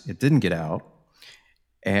that it didn't get out,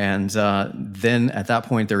 And then at that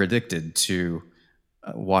point, they're addicted to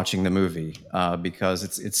watching the movie because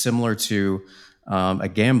it's similar to a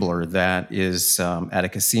gambler that is at a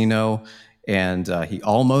casino and he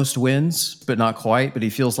almost wins, but not quite. But he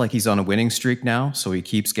feels like he's on a winning streak now, so he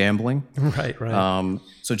keeps gambling. Right, right.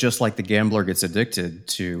 So just like the gambler gets addicted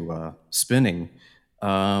to spinning,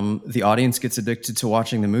 the audience gets addicted to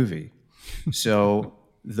watching the movie. So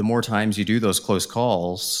the more times you do those close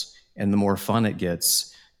calls and the more fun it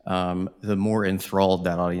gets, the more enthralled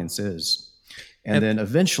that audience is. And then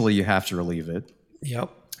eventually you have to relieve it. Yep.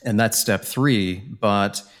 And that's step 3,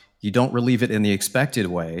 but you don't relieve it in the expected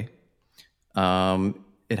way.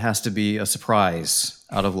 It has to be a surprise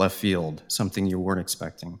out of left field, something you weren't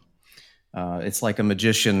expecting. It's like a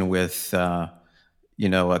magician with, a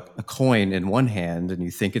coin in one hand, and you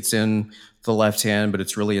think it's in the left hand, but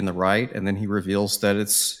it's really in the right, and then he reveals that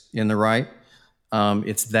it's in the right.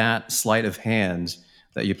 It's that sleight of hand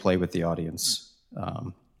that you play with the audience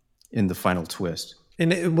in the final twist.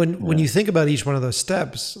 And when you think about each one of those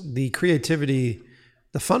steps, the creativity,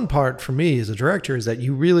 the fun part for me as a director is that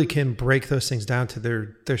you really can break those things down to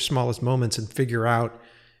their smallest moments and figure out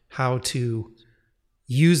how to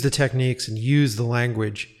use the techniques and use the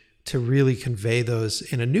language to really convey those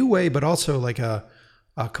in a new way, but also like a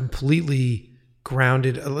completely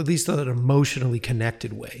grounded, at least an emotionally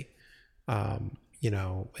connected way. And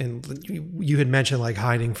you had mentioned like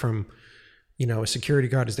hiding from, a security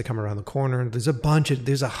guard as they come around the corner. There's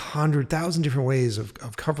 100,000 different ways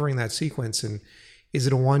of covering that sequence. And is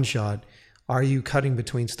it a one shot? Are you cutting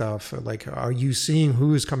between stuff? Like, are you seeing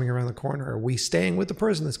who is coming around the corner? Are we staying with the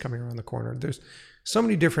person that's coming around the corner? There's so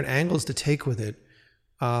many different angles to take with it.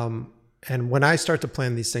 And when I start to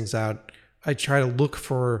plan these things out, I try to look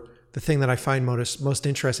for the thing that I find most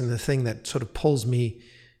interesting, the thing that sort of pulls me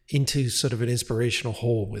into sort of an inspirational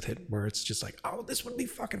hole with it, where it's just like, oh, this would be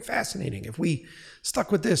fucking fascinating if we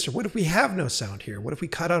stuck with this. Or what if we have no sound here? What if we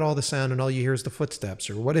cut out all the sound and all you hear is the footsteps?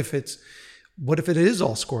 Or what if it is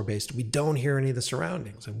all score based? We don't hear any of the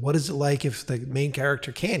surroundings. And what is it like if the main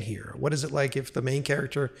character can't hear? What is it like if the main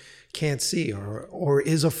character can't see or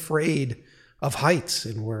is afraid of heights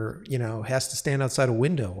and has to stand outside a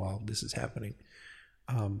window while this is happening?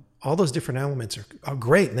 All those different elements are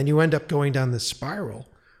great. And then you end up going down this spiral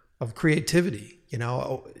of creativity.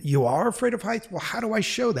 You are afraid of heights. Well, how do I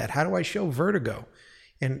show that? How do I show vertigo?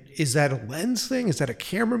 And is that a lens thing? Is that a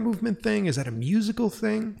camera movement thing? Is that a musical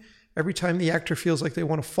thing? Every time the actor feels like they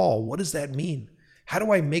want to fall, what does that mean? How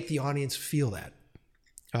do I make the audience feel that?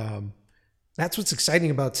 That's what's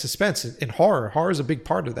exciting about suspense and horror. Horror is a big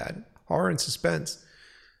part of that. Horror and suspense.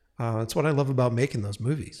 That's what I love about making those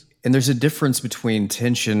movies. And there's a difference between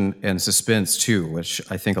tension and suspense too, which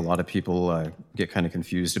I think a lot of people get kind of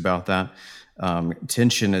confused about that.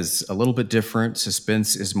 Tension is a little bit different.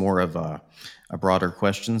 Suspense is more of a broader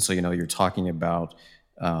question. So, you're talking about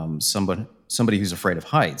somebody who's afraid of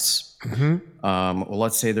heights. Mm-hmm. Well,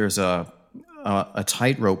 let's say there's a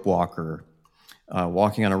tightrope walker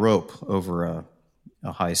walking on a rope over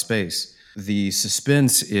a high space. The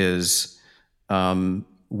suspense is,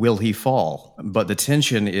 will he fall? But the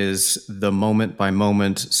tension is the moment by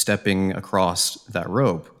moment stepping across that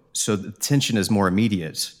rope. So the tension is more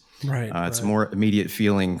immediate. Right. It's a more immediate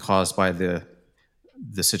feeling caused by the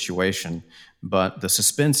situation. But the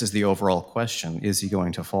suspense is the overall question: is he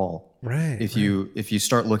going to fall? Right. If you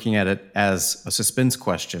start looking at it as a suspense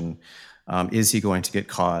question, is he going to get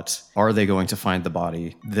caught? Are they going to find the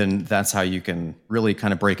body? Then that's how you can really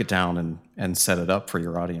kind of break it down and set it up for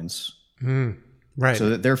your audience. Mm, right.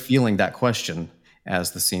 So that they're feeling that question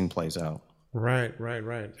as the scene plays out. Right.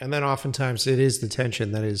 And then oftentimes it is the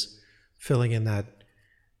tension that is filling in that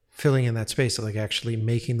space, like actually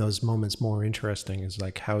making those moments more interesting. Is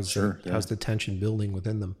like how's the tension building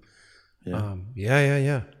within them?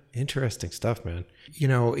 Yeah. Interesting stuff, man.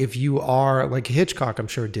 If you are like Hitchcock, I'm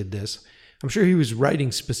sure did this. I'm sure he was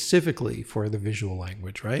writing specifically for the visual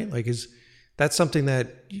language, right? Like that's something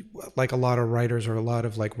that like a lot of writers or a lot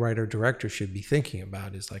of like writer directors should be thinking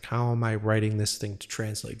about, is like, how am I writing this thing to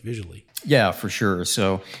translate visually? Yeah, for sure.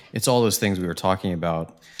 So it's all those things we were talking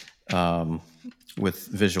about with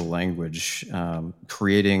visual language,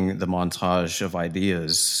 creating the montage of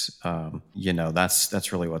ideas.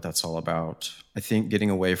 That's really what that's all about. I think getting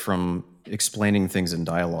away from explaining things in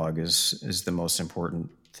dialogue is the most important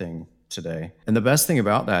thing today. And the best thing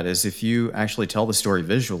about that is if you actually tell the story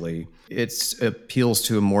visually, it appeals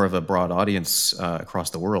to more of a broad audience across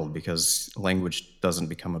the world, because language doesn't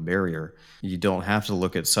become a barrier. You don't have to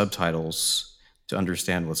look at subtitles to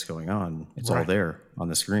understand what's going on. It's all there on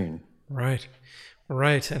the screen. Right.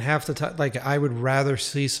 Right. And half the time, like, I would rather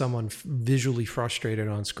see someone visually frustrated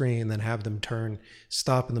on screen than have them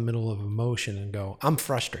stop in the middle of emotion and go, I'm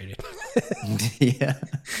frustrated. Yeah.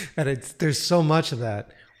 And there's so much of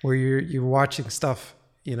that where you're watching stuff,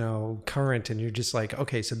 current, and you're just like,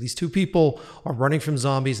 okay, so these two people are running from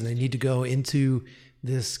zombies and they need to go into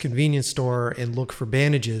this convenience store and look for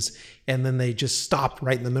bandages, and then they just stop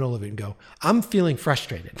right in the middle of it and go, I'm feeling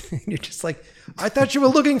frustrated. And you're just like, I thought you were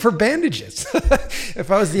looking for bandages. If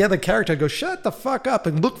I was the other character, I'd go, shut the fuck up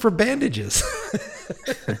and look for bandages.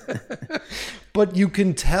 But you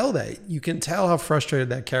can tell how frustrated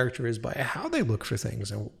that character is by how they look for things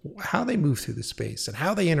and how they move through the space and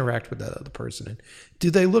how they interact with that other person. And do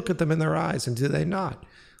they look at them in their eyes and do they not?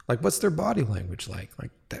 Like, what's their body language like? Like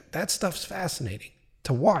that stuff's fascinating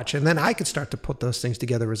to watch. And then I could start to put those things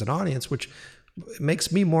together as an audience, which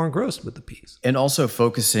makes me more engrossed with the piece. And also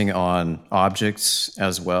focusing on objects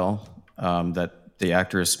as well, that the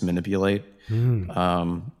actors manipulate.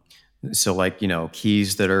 So like,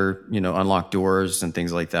 keys that are, unlock doors and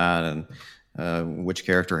things like that. And which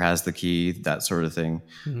character has the key, that sort of thing.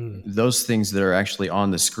 Those things that are actually on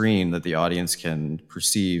the screen that the audience can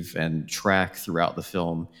perceive and track throughout the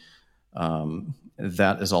film.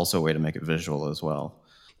 That is also a way to make it visual as well.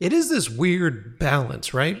 It is this weird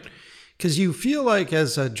balance, right? Because you feel like,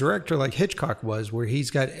 as a director like Hitchcock was, where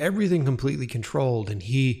he's got everything completely controlled and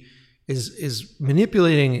he is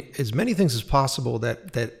manipulating as many things as possible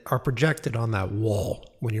that are projected on that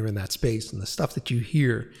wall when you're in that space, and the stuff that you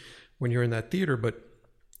hear when you're in that theater. But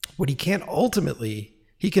what he can't ultimately,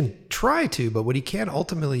 he can try to, but what he can't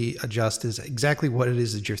ultimately adjust is exactly what it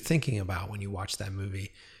is that you're thinking about when you watch that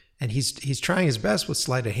movie. And he's trying his best with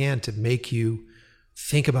sleight of hand to make you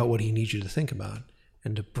think about what he needs you to think about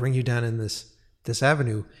and to bring you down in this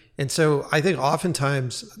avenue. And so I think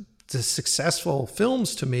oftentimes the successful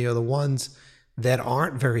films to me are the ones that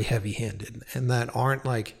aren't very heavy-handed and that aren't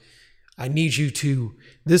like, I need you to,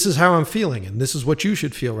 this is how I'm feeling and this is what you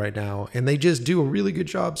should feel right now. And they just do a really good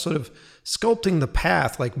job sort of sculpting the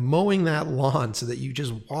path, like mowing that lawn so that you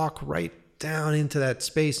just walk right down into that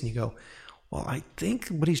space and you go, well, I think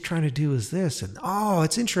what he's trying to do is this. And, oh,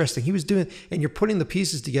 it's interesting. He was doing, and you're putting the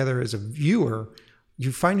pieces together as a viewer.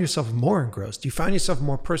 You find yourself more engrossed. You find yourself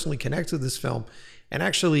more personally connected to this film. And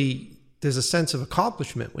actually, there's a sense of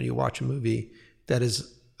accomplishment when you watch a movie that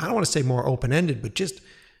is, I don't want to say more open-ended, but just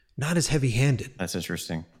not as heavy-handed. That's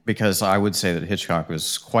interesting, because I would say that Hitchcock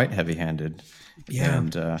was quite heavy-handed. Yeah.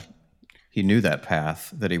 And he knew that path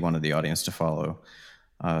that he wanted the audience to follow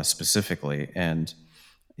specifically. And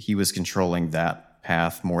he was controlling that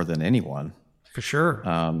path more than anyone. For sure.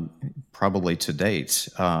 Probably to date.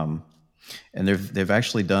 And they've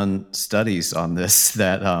actually done studies on this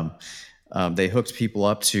that they hooked people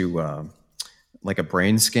up to like a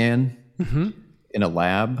brain scan in a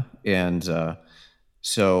lab. And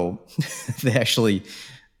so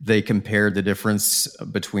they compared the difference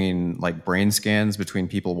between like brain scans between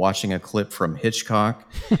people watching a clip from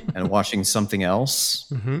Hitchcock and watching something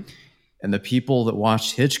else. And the people that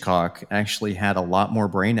watched Hitchcock actually had a lot more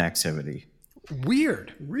brain activity.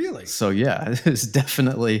 Weird, really? So yeah, it was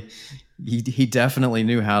definitely, he definitely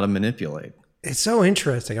knew how to manipulate. It's so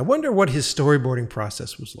interesting. I wonder what his storyboarding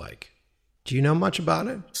process was like. Do you know much about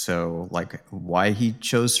it? So like why he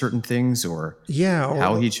chose certain things or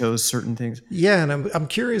how he chose certain things? Yeah, and I'm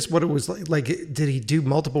curious what it was like. Like, did he do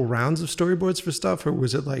multiple rounds of storyboards for stuff, or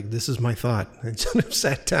was it like, this is my thought, and sort of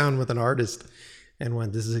sat down with an artist and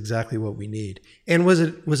went, this is exactly what we need? And was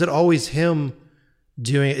it always him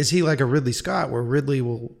doing it? Is he like a Ridley Scott, where Ridley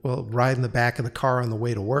will ride in the back of the car on the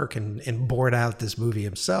way to work and board out this movie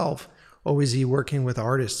himself? Or was he working with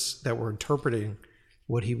artists that were interpreting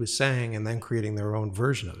what he was saying and then creating their own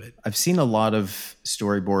version of it? I've seen a lot of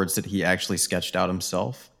storyboards that he actually sketched out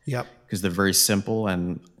himself. Yep. Because they're very simple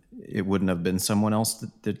and it wouldn't have been someone else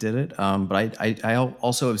that did it. But I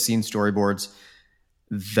also have seen storyboards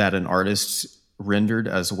that an artist rendered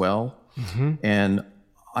as well. And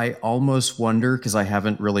I almost wonder, because I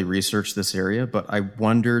haven't really researched this area, but I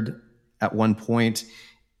wondered at one point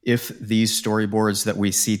if these storyboards that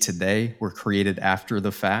we see today were created after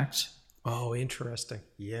the fact. Oh, interesting.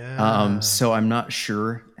 Yeah. So I'm not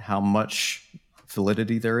sure how much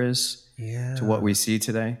validity there is to what we see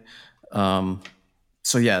today.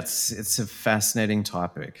 So yeah, it's a fascinating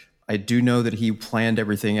topic. I do know that he planned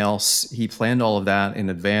everything else. He planned all of that in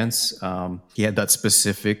advance. He had that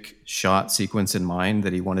specific shot sequence in mind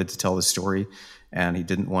that he wanted to tell the story, and he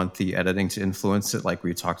didn't want the editing to influence it like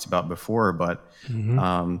we talked about before. But,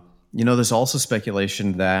 there's also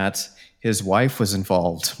speculation that his wife was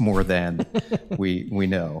involved more than we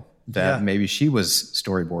know, that maybe she was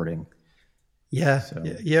storyboarding. Yeah, So-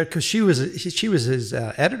 yeah, because she was his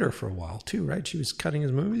editor for a while too, right? She was cutting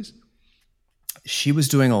his movies. She was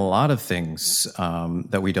doing a lot of things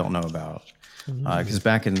that we don't know about. Because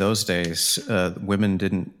back in those days, women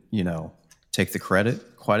didn't, take the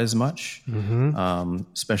credit quite as much,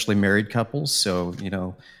 especially married couples. So,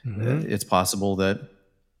 it's possible that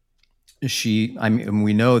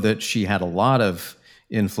we know that she had a lot of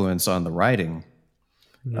influence on the writing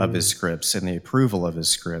of his scripts and the approval of his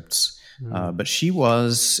scripts. But she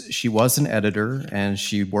was an editor, and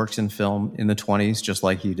she worked in film in the 1920s, just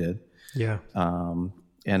like he did. Yeah.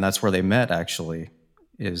 And that's where they met, actually,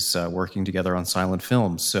 is working together on silent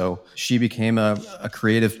films. So she became a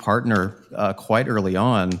creative partner quite early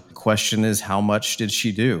on. The question is, how much did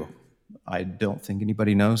she do? I don't think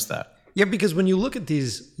anybody knows that. Yeah, because when you look at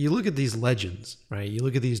these legends, right? You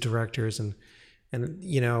look at these directors, and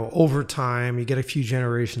over time, you get a few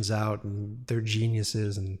generations out, and they're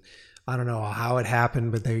geniuses, and I don't know how it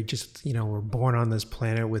happened, but they just, were born on this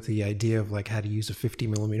planet with the idea of like how to use a 50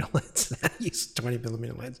 millimeter lens, how to use a 20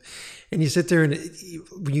 millimeter lens. And you sit there and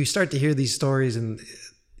when you start to hear these stories, and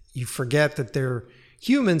you forget that they're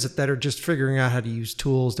humans that are just figuring out how to use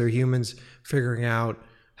tools. They're humans figuring out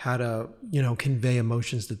how to, convey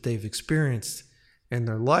emotions that they've experienced in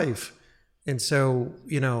their life. And so,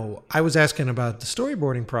 I was asking about the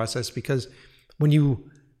storyboarding process, because when you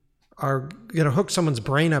are going to hook someone's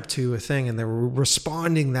brain up to a thing and they're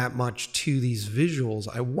responding that much to these visuals,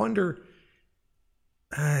 I wonder,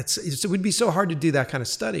 it would be so hard to do that kind of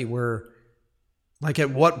study where, like, at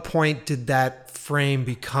what point did that frame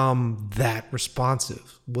become that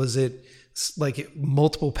responsive? Was it like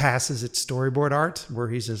multiple passes at storyboard art where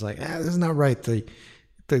he's just like, this is not right. The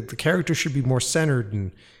character should be more centered,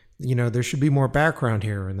 and there should be more background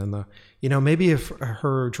here. And then maybe if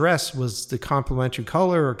her dress was the complementary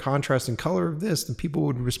color or contrasting color of this, then people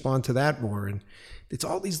would respond to that more. And it's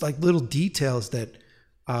all these like little details that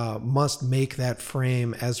must make that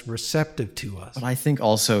frame as receptive to us. But I think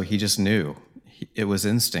also he just knew. It was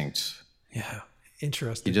instinct. Yeah.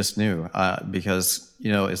 Interesting. He just knew because,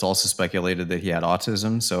 it's also speculated that he had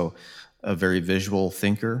autism, so a very visual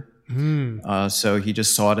thinker. So he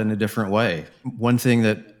just saw it in a different way. One thing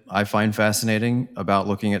that I find fascinating about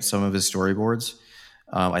looking at some of his storyboards,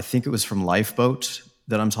 I think it was from Lifeboat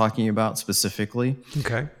that I'm talking about specifically.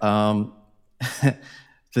 Okay.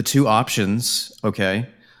 The two options,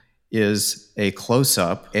 is a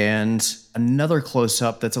close-up and another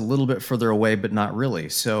close-up that's a little bit further away, but not really.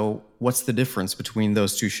 So what's the difference between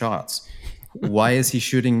those two shots? Why is he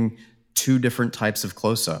shooting two different types of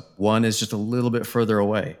close-up? One is just a little bit further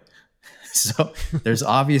away. So there's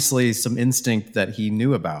obviously some instinct that he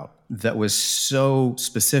knew about that was so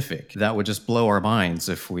specific that would just blow our minds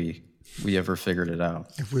if we ever figured it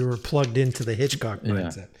out. If we were plugged into the Hitchcock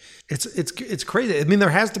mindset. It's crazy. I mean, there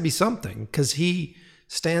has to be something, because he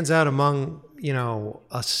stands out among,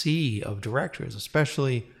 a sea of directors,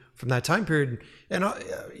 especially from that time period. And,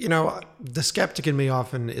 the skeptic in me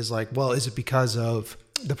often is like, well, is it because of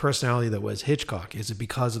the personality that was Hitchcock? Is it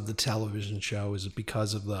because of the television show? Is it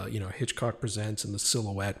because of the, Hitchcock Presents and the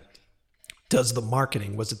silhouette? Was it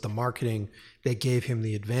the marketing that gave him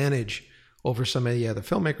the advantage over some of the other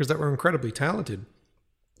filmmakers that were incredibly talented?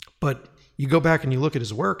 But you go back and you look at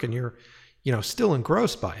his work and you're, still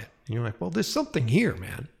engrossed by it. And you're like, well, there's something here,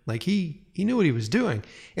 man. Like he knew what he was doing.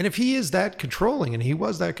 And if he is that controlling, and he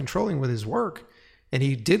was that controlling with his work, and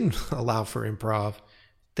he didn't allow for improv,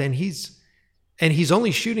 then he's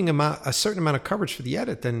only shooting a certain amount of coverage for the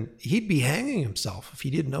edit, then he'd be hanging himself if he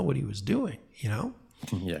didn't know what he was doing,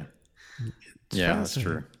 Yeah. It's That's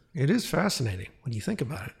true. It is fascinating when you think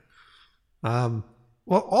about it. Well,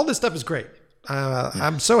 all this stuff is great.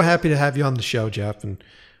 I'm so happy to have you on the show, Jeff. And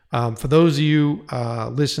for those of you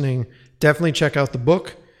listening, definitely check out the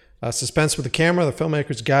book, Suspense with the Camera, The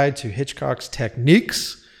Filmmaker's Guide to Hitchcock's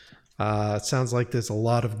Techniques. It sounds like there's a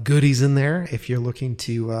lot of goodies in there if you're looking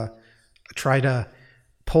to try to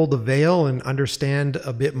pull the veil and understand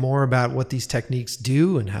a bit more about what these techniques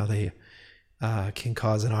do and how they can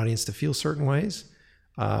cause an audience to feel certain ways.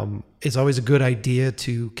 It's always a good idea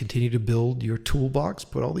to continue to build your toolbox,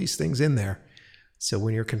 put all these things in there. So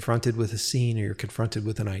when you're confronted with a scene or you're confronted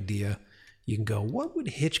with an idea, you can go, what would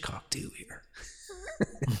Hitchcock do here?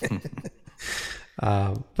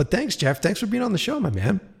 But thanks, Jeff. Thanks for being on the show, my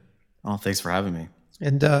man. Oh, thanks for having me.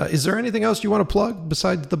 And is there anything else you want to plug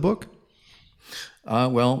besides the book?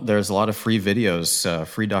 Well, there's a lot of free videos,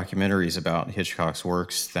 free documentaries about Hitchcock's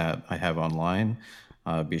works that I have online.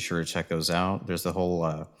 Be sure to check those out. There's the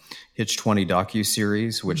whole Hitch 20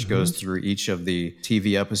 docu-series, which goes through each of the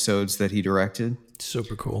TV episodes that he directed.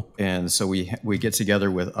 Super cool. And so we get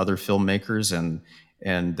together with other filmmakers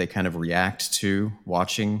and they kind of react to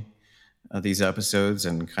watching these episodes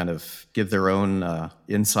and kind of give their own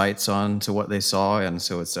insights on to what they saw. And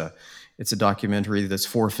so it's a documentary that's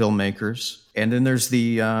for filmmakers. And then there's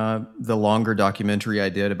the longer documentary I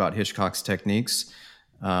did about Hitchcock's techniques,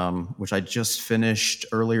 which I just finished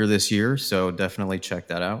earlier this year. So definitely check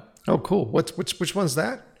that out. Oh, cool. Which one's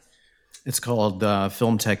that? It's called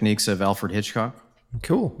Film Techniques of Alfred Hitchcock.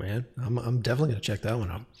 Cool, man. I'm definitely going to check that one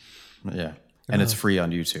out. Yeah. And it's free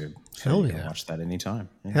on YouTube. So Hell you can yeah. watch that anytime.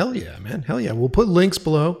 Yeah. Hell yeah, man. Hell yeah. We'll put links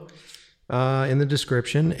below in the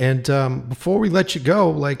description. And before we let you go,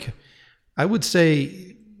 like, I would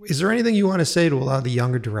say, is there anything you want to say to a lot of the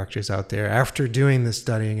younger directors out there after doing this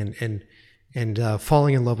studying and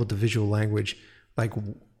falling in love with the visual language? Like,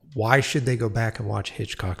 why should they go back and watch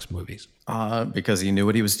Hitchcock's movies? Because he knew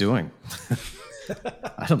what he was doing.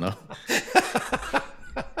 I don't know.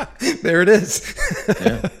 There it is.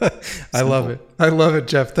 Yeah. I love it. I love it,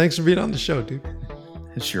 Jeff. Thanks for being on the show, dude.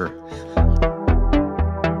 Sure.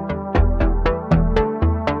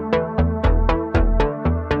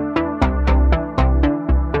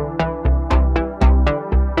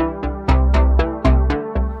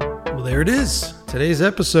 Well, there it is. Today's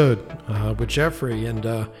episode with Jeffrey. And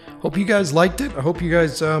hope you guys liked it. I hope you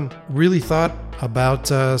guys really thought about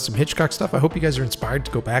some Hitchcock stuff. I hope you guys are inspired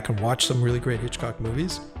to go back and watch some really great Hitchcock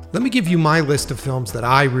movies. Let me give you my list of films that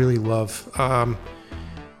I really love.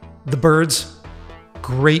 The Birds,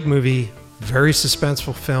 great movie, very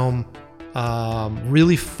suspenseful film,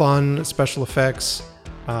 really fun special effects.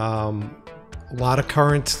 A lot of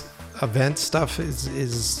current event stuff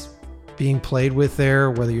is being played with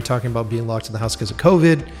there, whether you're talking about being locked in the house because of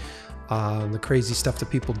COVID, the crazy stuff that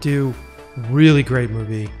people do. Really great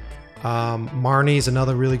movie. Marnie's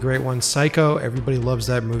another really great one. Psycho, everybody loves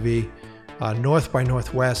that movie. North by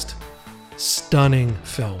Northwest, stunning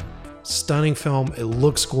film. It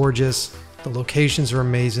looks gorgeous. The locations are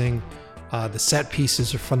amazing. The set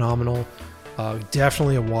pieces are phenomenal.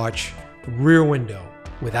 Definitely a watch. Rear Window,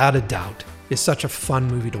 without a doubt, is such a fun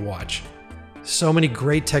movie to watch. So many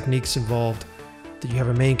great techniques involved. That you have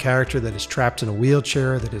a main character that is trapped in a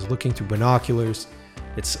wheelchair, that is looking through binoculars.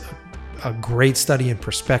 It's a great study in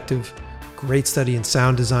perspective, great study in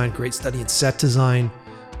sound design, great study in set design.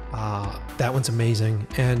 That one's amazing.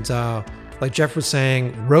 And like Jeff was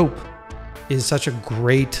saying, Rope is such a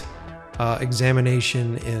great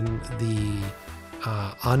examination in the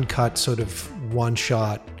uncut sort of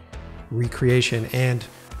one-shot recreation. And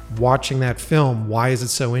watching that film, why is it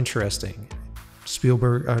so interesting?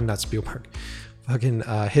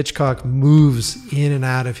 Hitchcock moves in and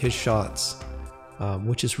out of his shots,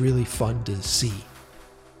 which is really fun to see.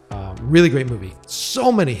 Really great movie.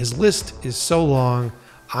 So many. His list is so long.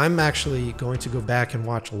 I'm actually going to go back and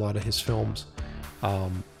watch a lot of his films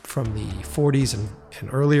from the 40s and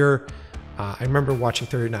earlier. I remember watching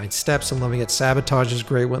 39 Steps and loving it. Sabotage is a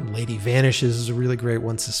great one. Lady Vanishes is a really great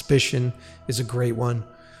one. Suspicion is a great one.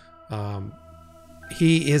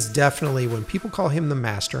 He is definitely, when people call him the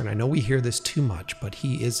master, and I know we hear this too much, but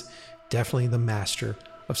he is definitely the master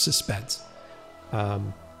of suspense.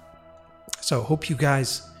 So hope you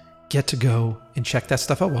guys get to go and check that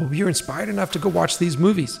stuff out. Well, hope you're inspired enough to go watch these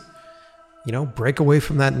movies. You know, break away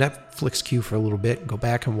from that Netflix queue for a little bit. Go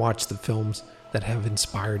back and watch the films that have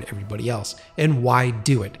inspired everybody else. And why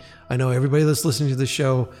do it? I know everybody that's listening to the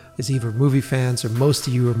show is either movie fans or most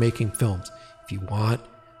of you are making films. If you want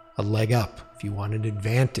a leg up, if you want an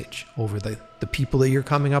advantage over the people that you're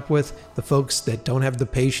coming up with, the folks that don't have the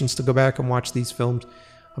patience to go back and watch these films,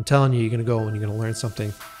 I'm telling you, you're going to go and you're going to learn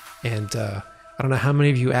something. And I don't know how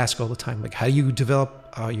many of you ask all the time, like, how do you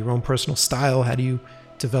develop your own personal style? How do you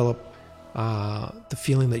develop the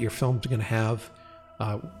feeling that your films are going to have?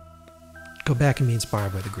 Go back and be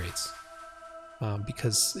inspired by the greats.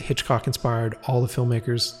 Because Hitchcock inspired all the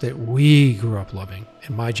filmmakers that we grew up loving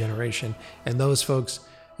in my generation. And those folks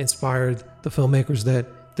inspired the filmmakers that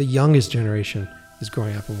the youngest generation is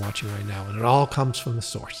growing up and watching right now. And it all comes from the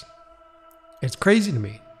source. It's crazy to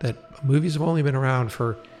me that movies have only been around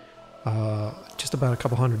for just about a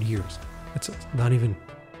couple hundred years. It's not even,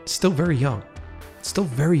 it's still very young. It's still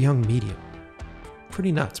very young medium.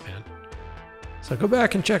 Pretty nuts, man. So go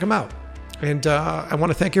back and check them out. And I want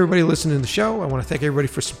to thank everybody listening to the show. I want to thank everybody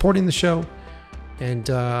for supporting the show. And,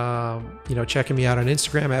 checking me out on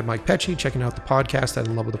Instagram at Mike Pecci, checking out the podcast at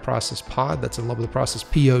In Love With The Process Pod. That's In Love With The Process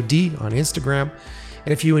POD on Instagram.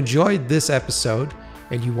 And if you enjoyed this episode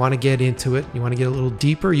and you want to get into it, you want to get a little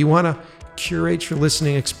deeper, you want to curate your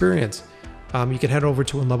listening experience, you can head over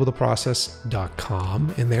to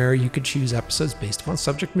InLoveWithTheProcess.com. And there you could choose episodes based upon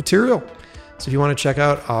subject material. So if you want to check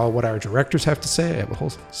out what our directors have to say, I have a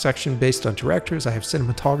whole section based on directors. I have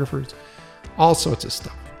cinematographers, all sorts of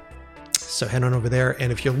stuff. So head on over there.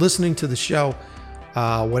 And if you're listening to the show,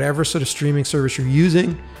 whatever sort of streaming service you're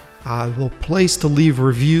using, the place to leave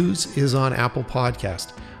reviews is on Apple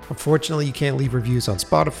Podcast. Unfortunately, you can't leave reviews on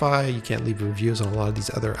Spotify. You can't leave reviews on a lot of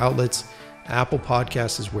these other outlets. Apple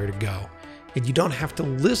Podcast is where to go. And you don't have to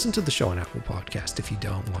listen to the show on Apple Podcast if you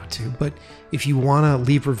don't want to. But if you want to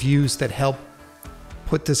leave reviews that help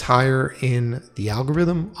put this higher in the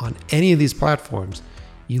algorithm on any of these platforms,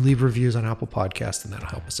 you leave reviews on Apple Podcast and that'll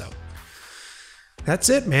help us out. That's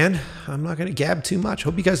it, man. I'm not going to gab too much.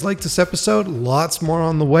 Hope you guys liked this episode. Lots more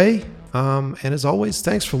on the way. And as always,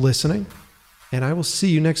 thanks for listening. And I will see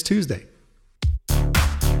you next Tuesday.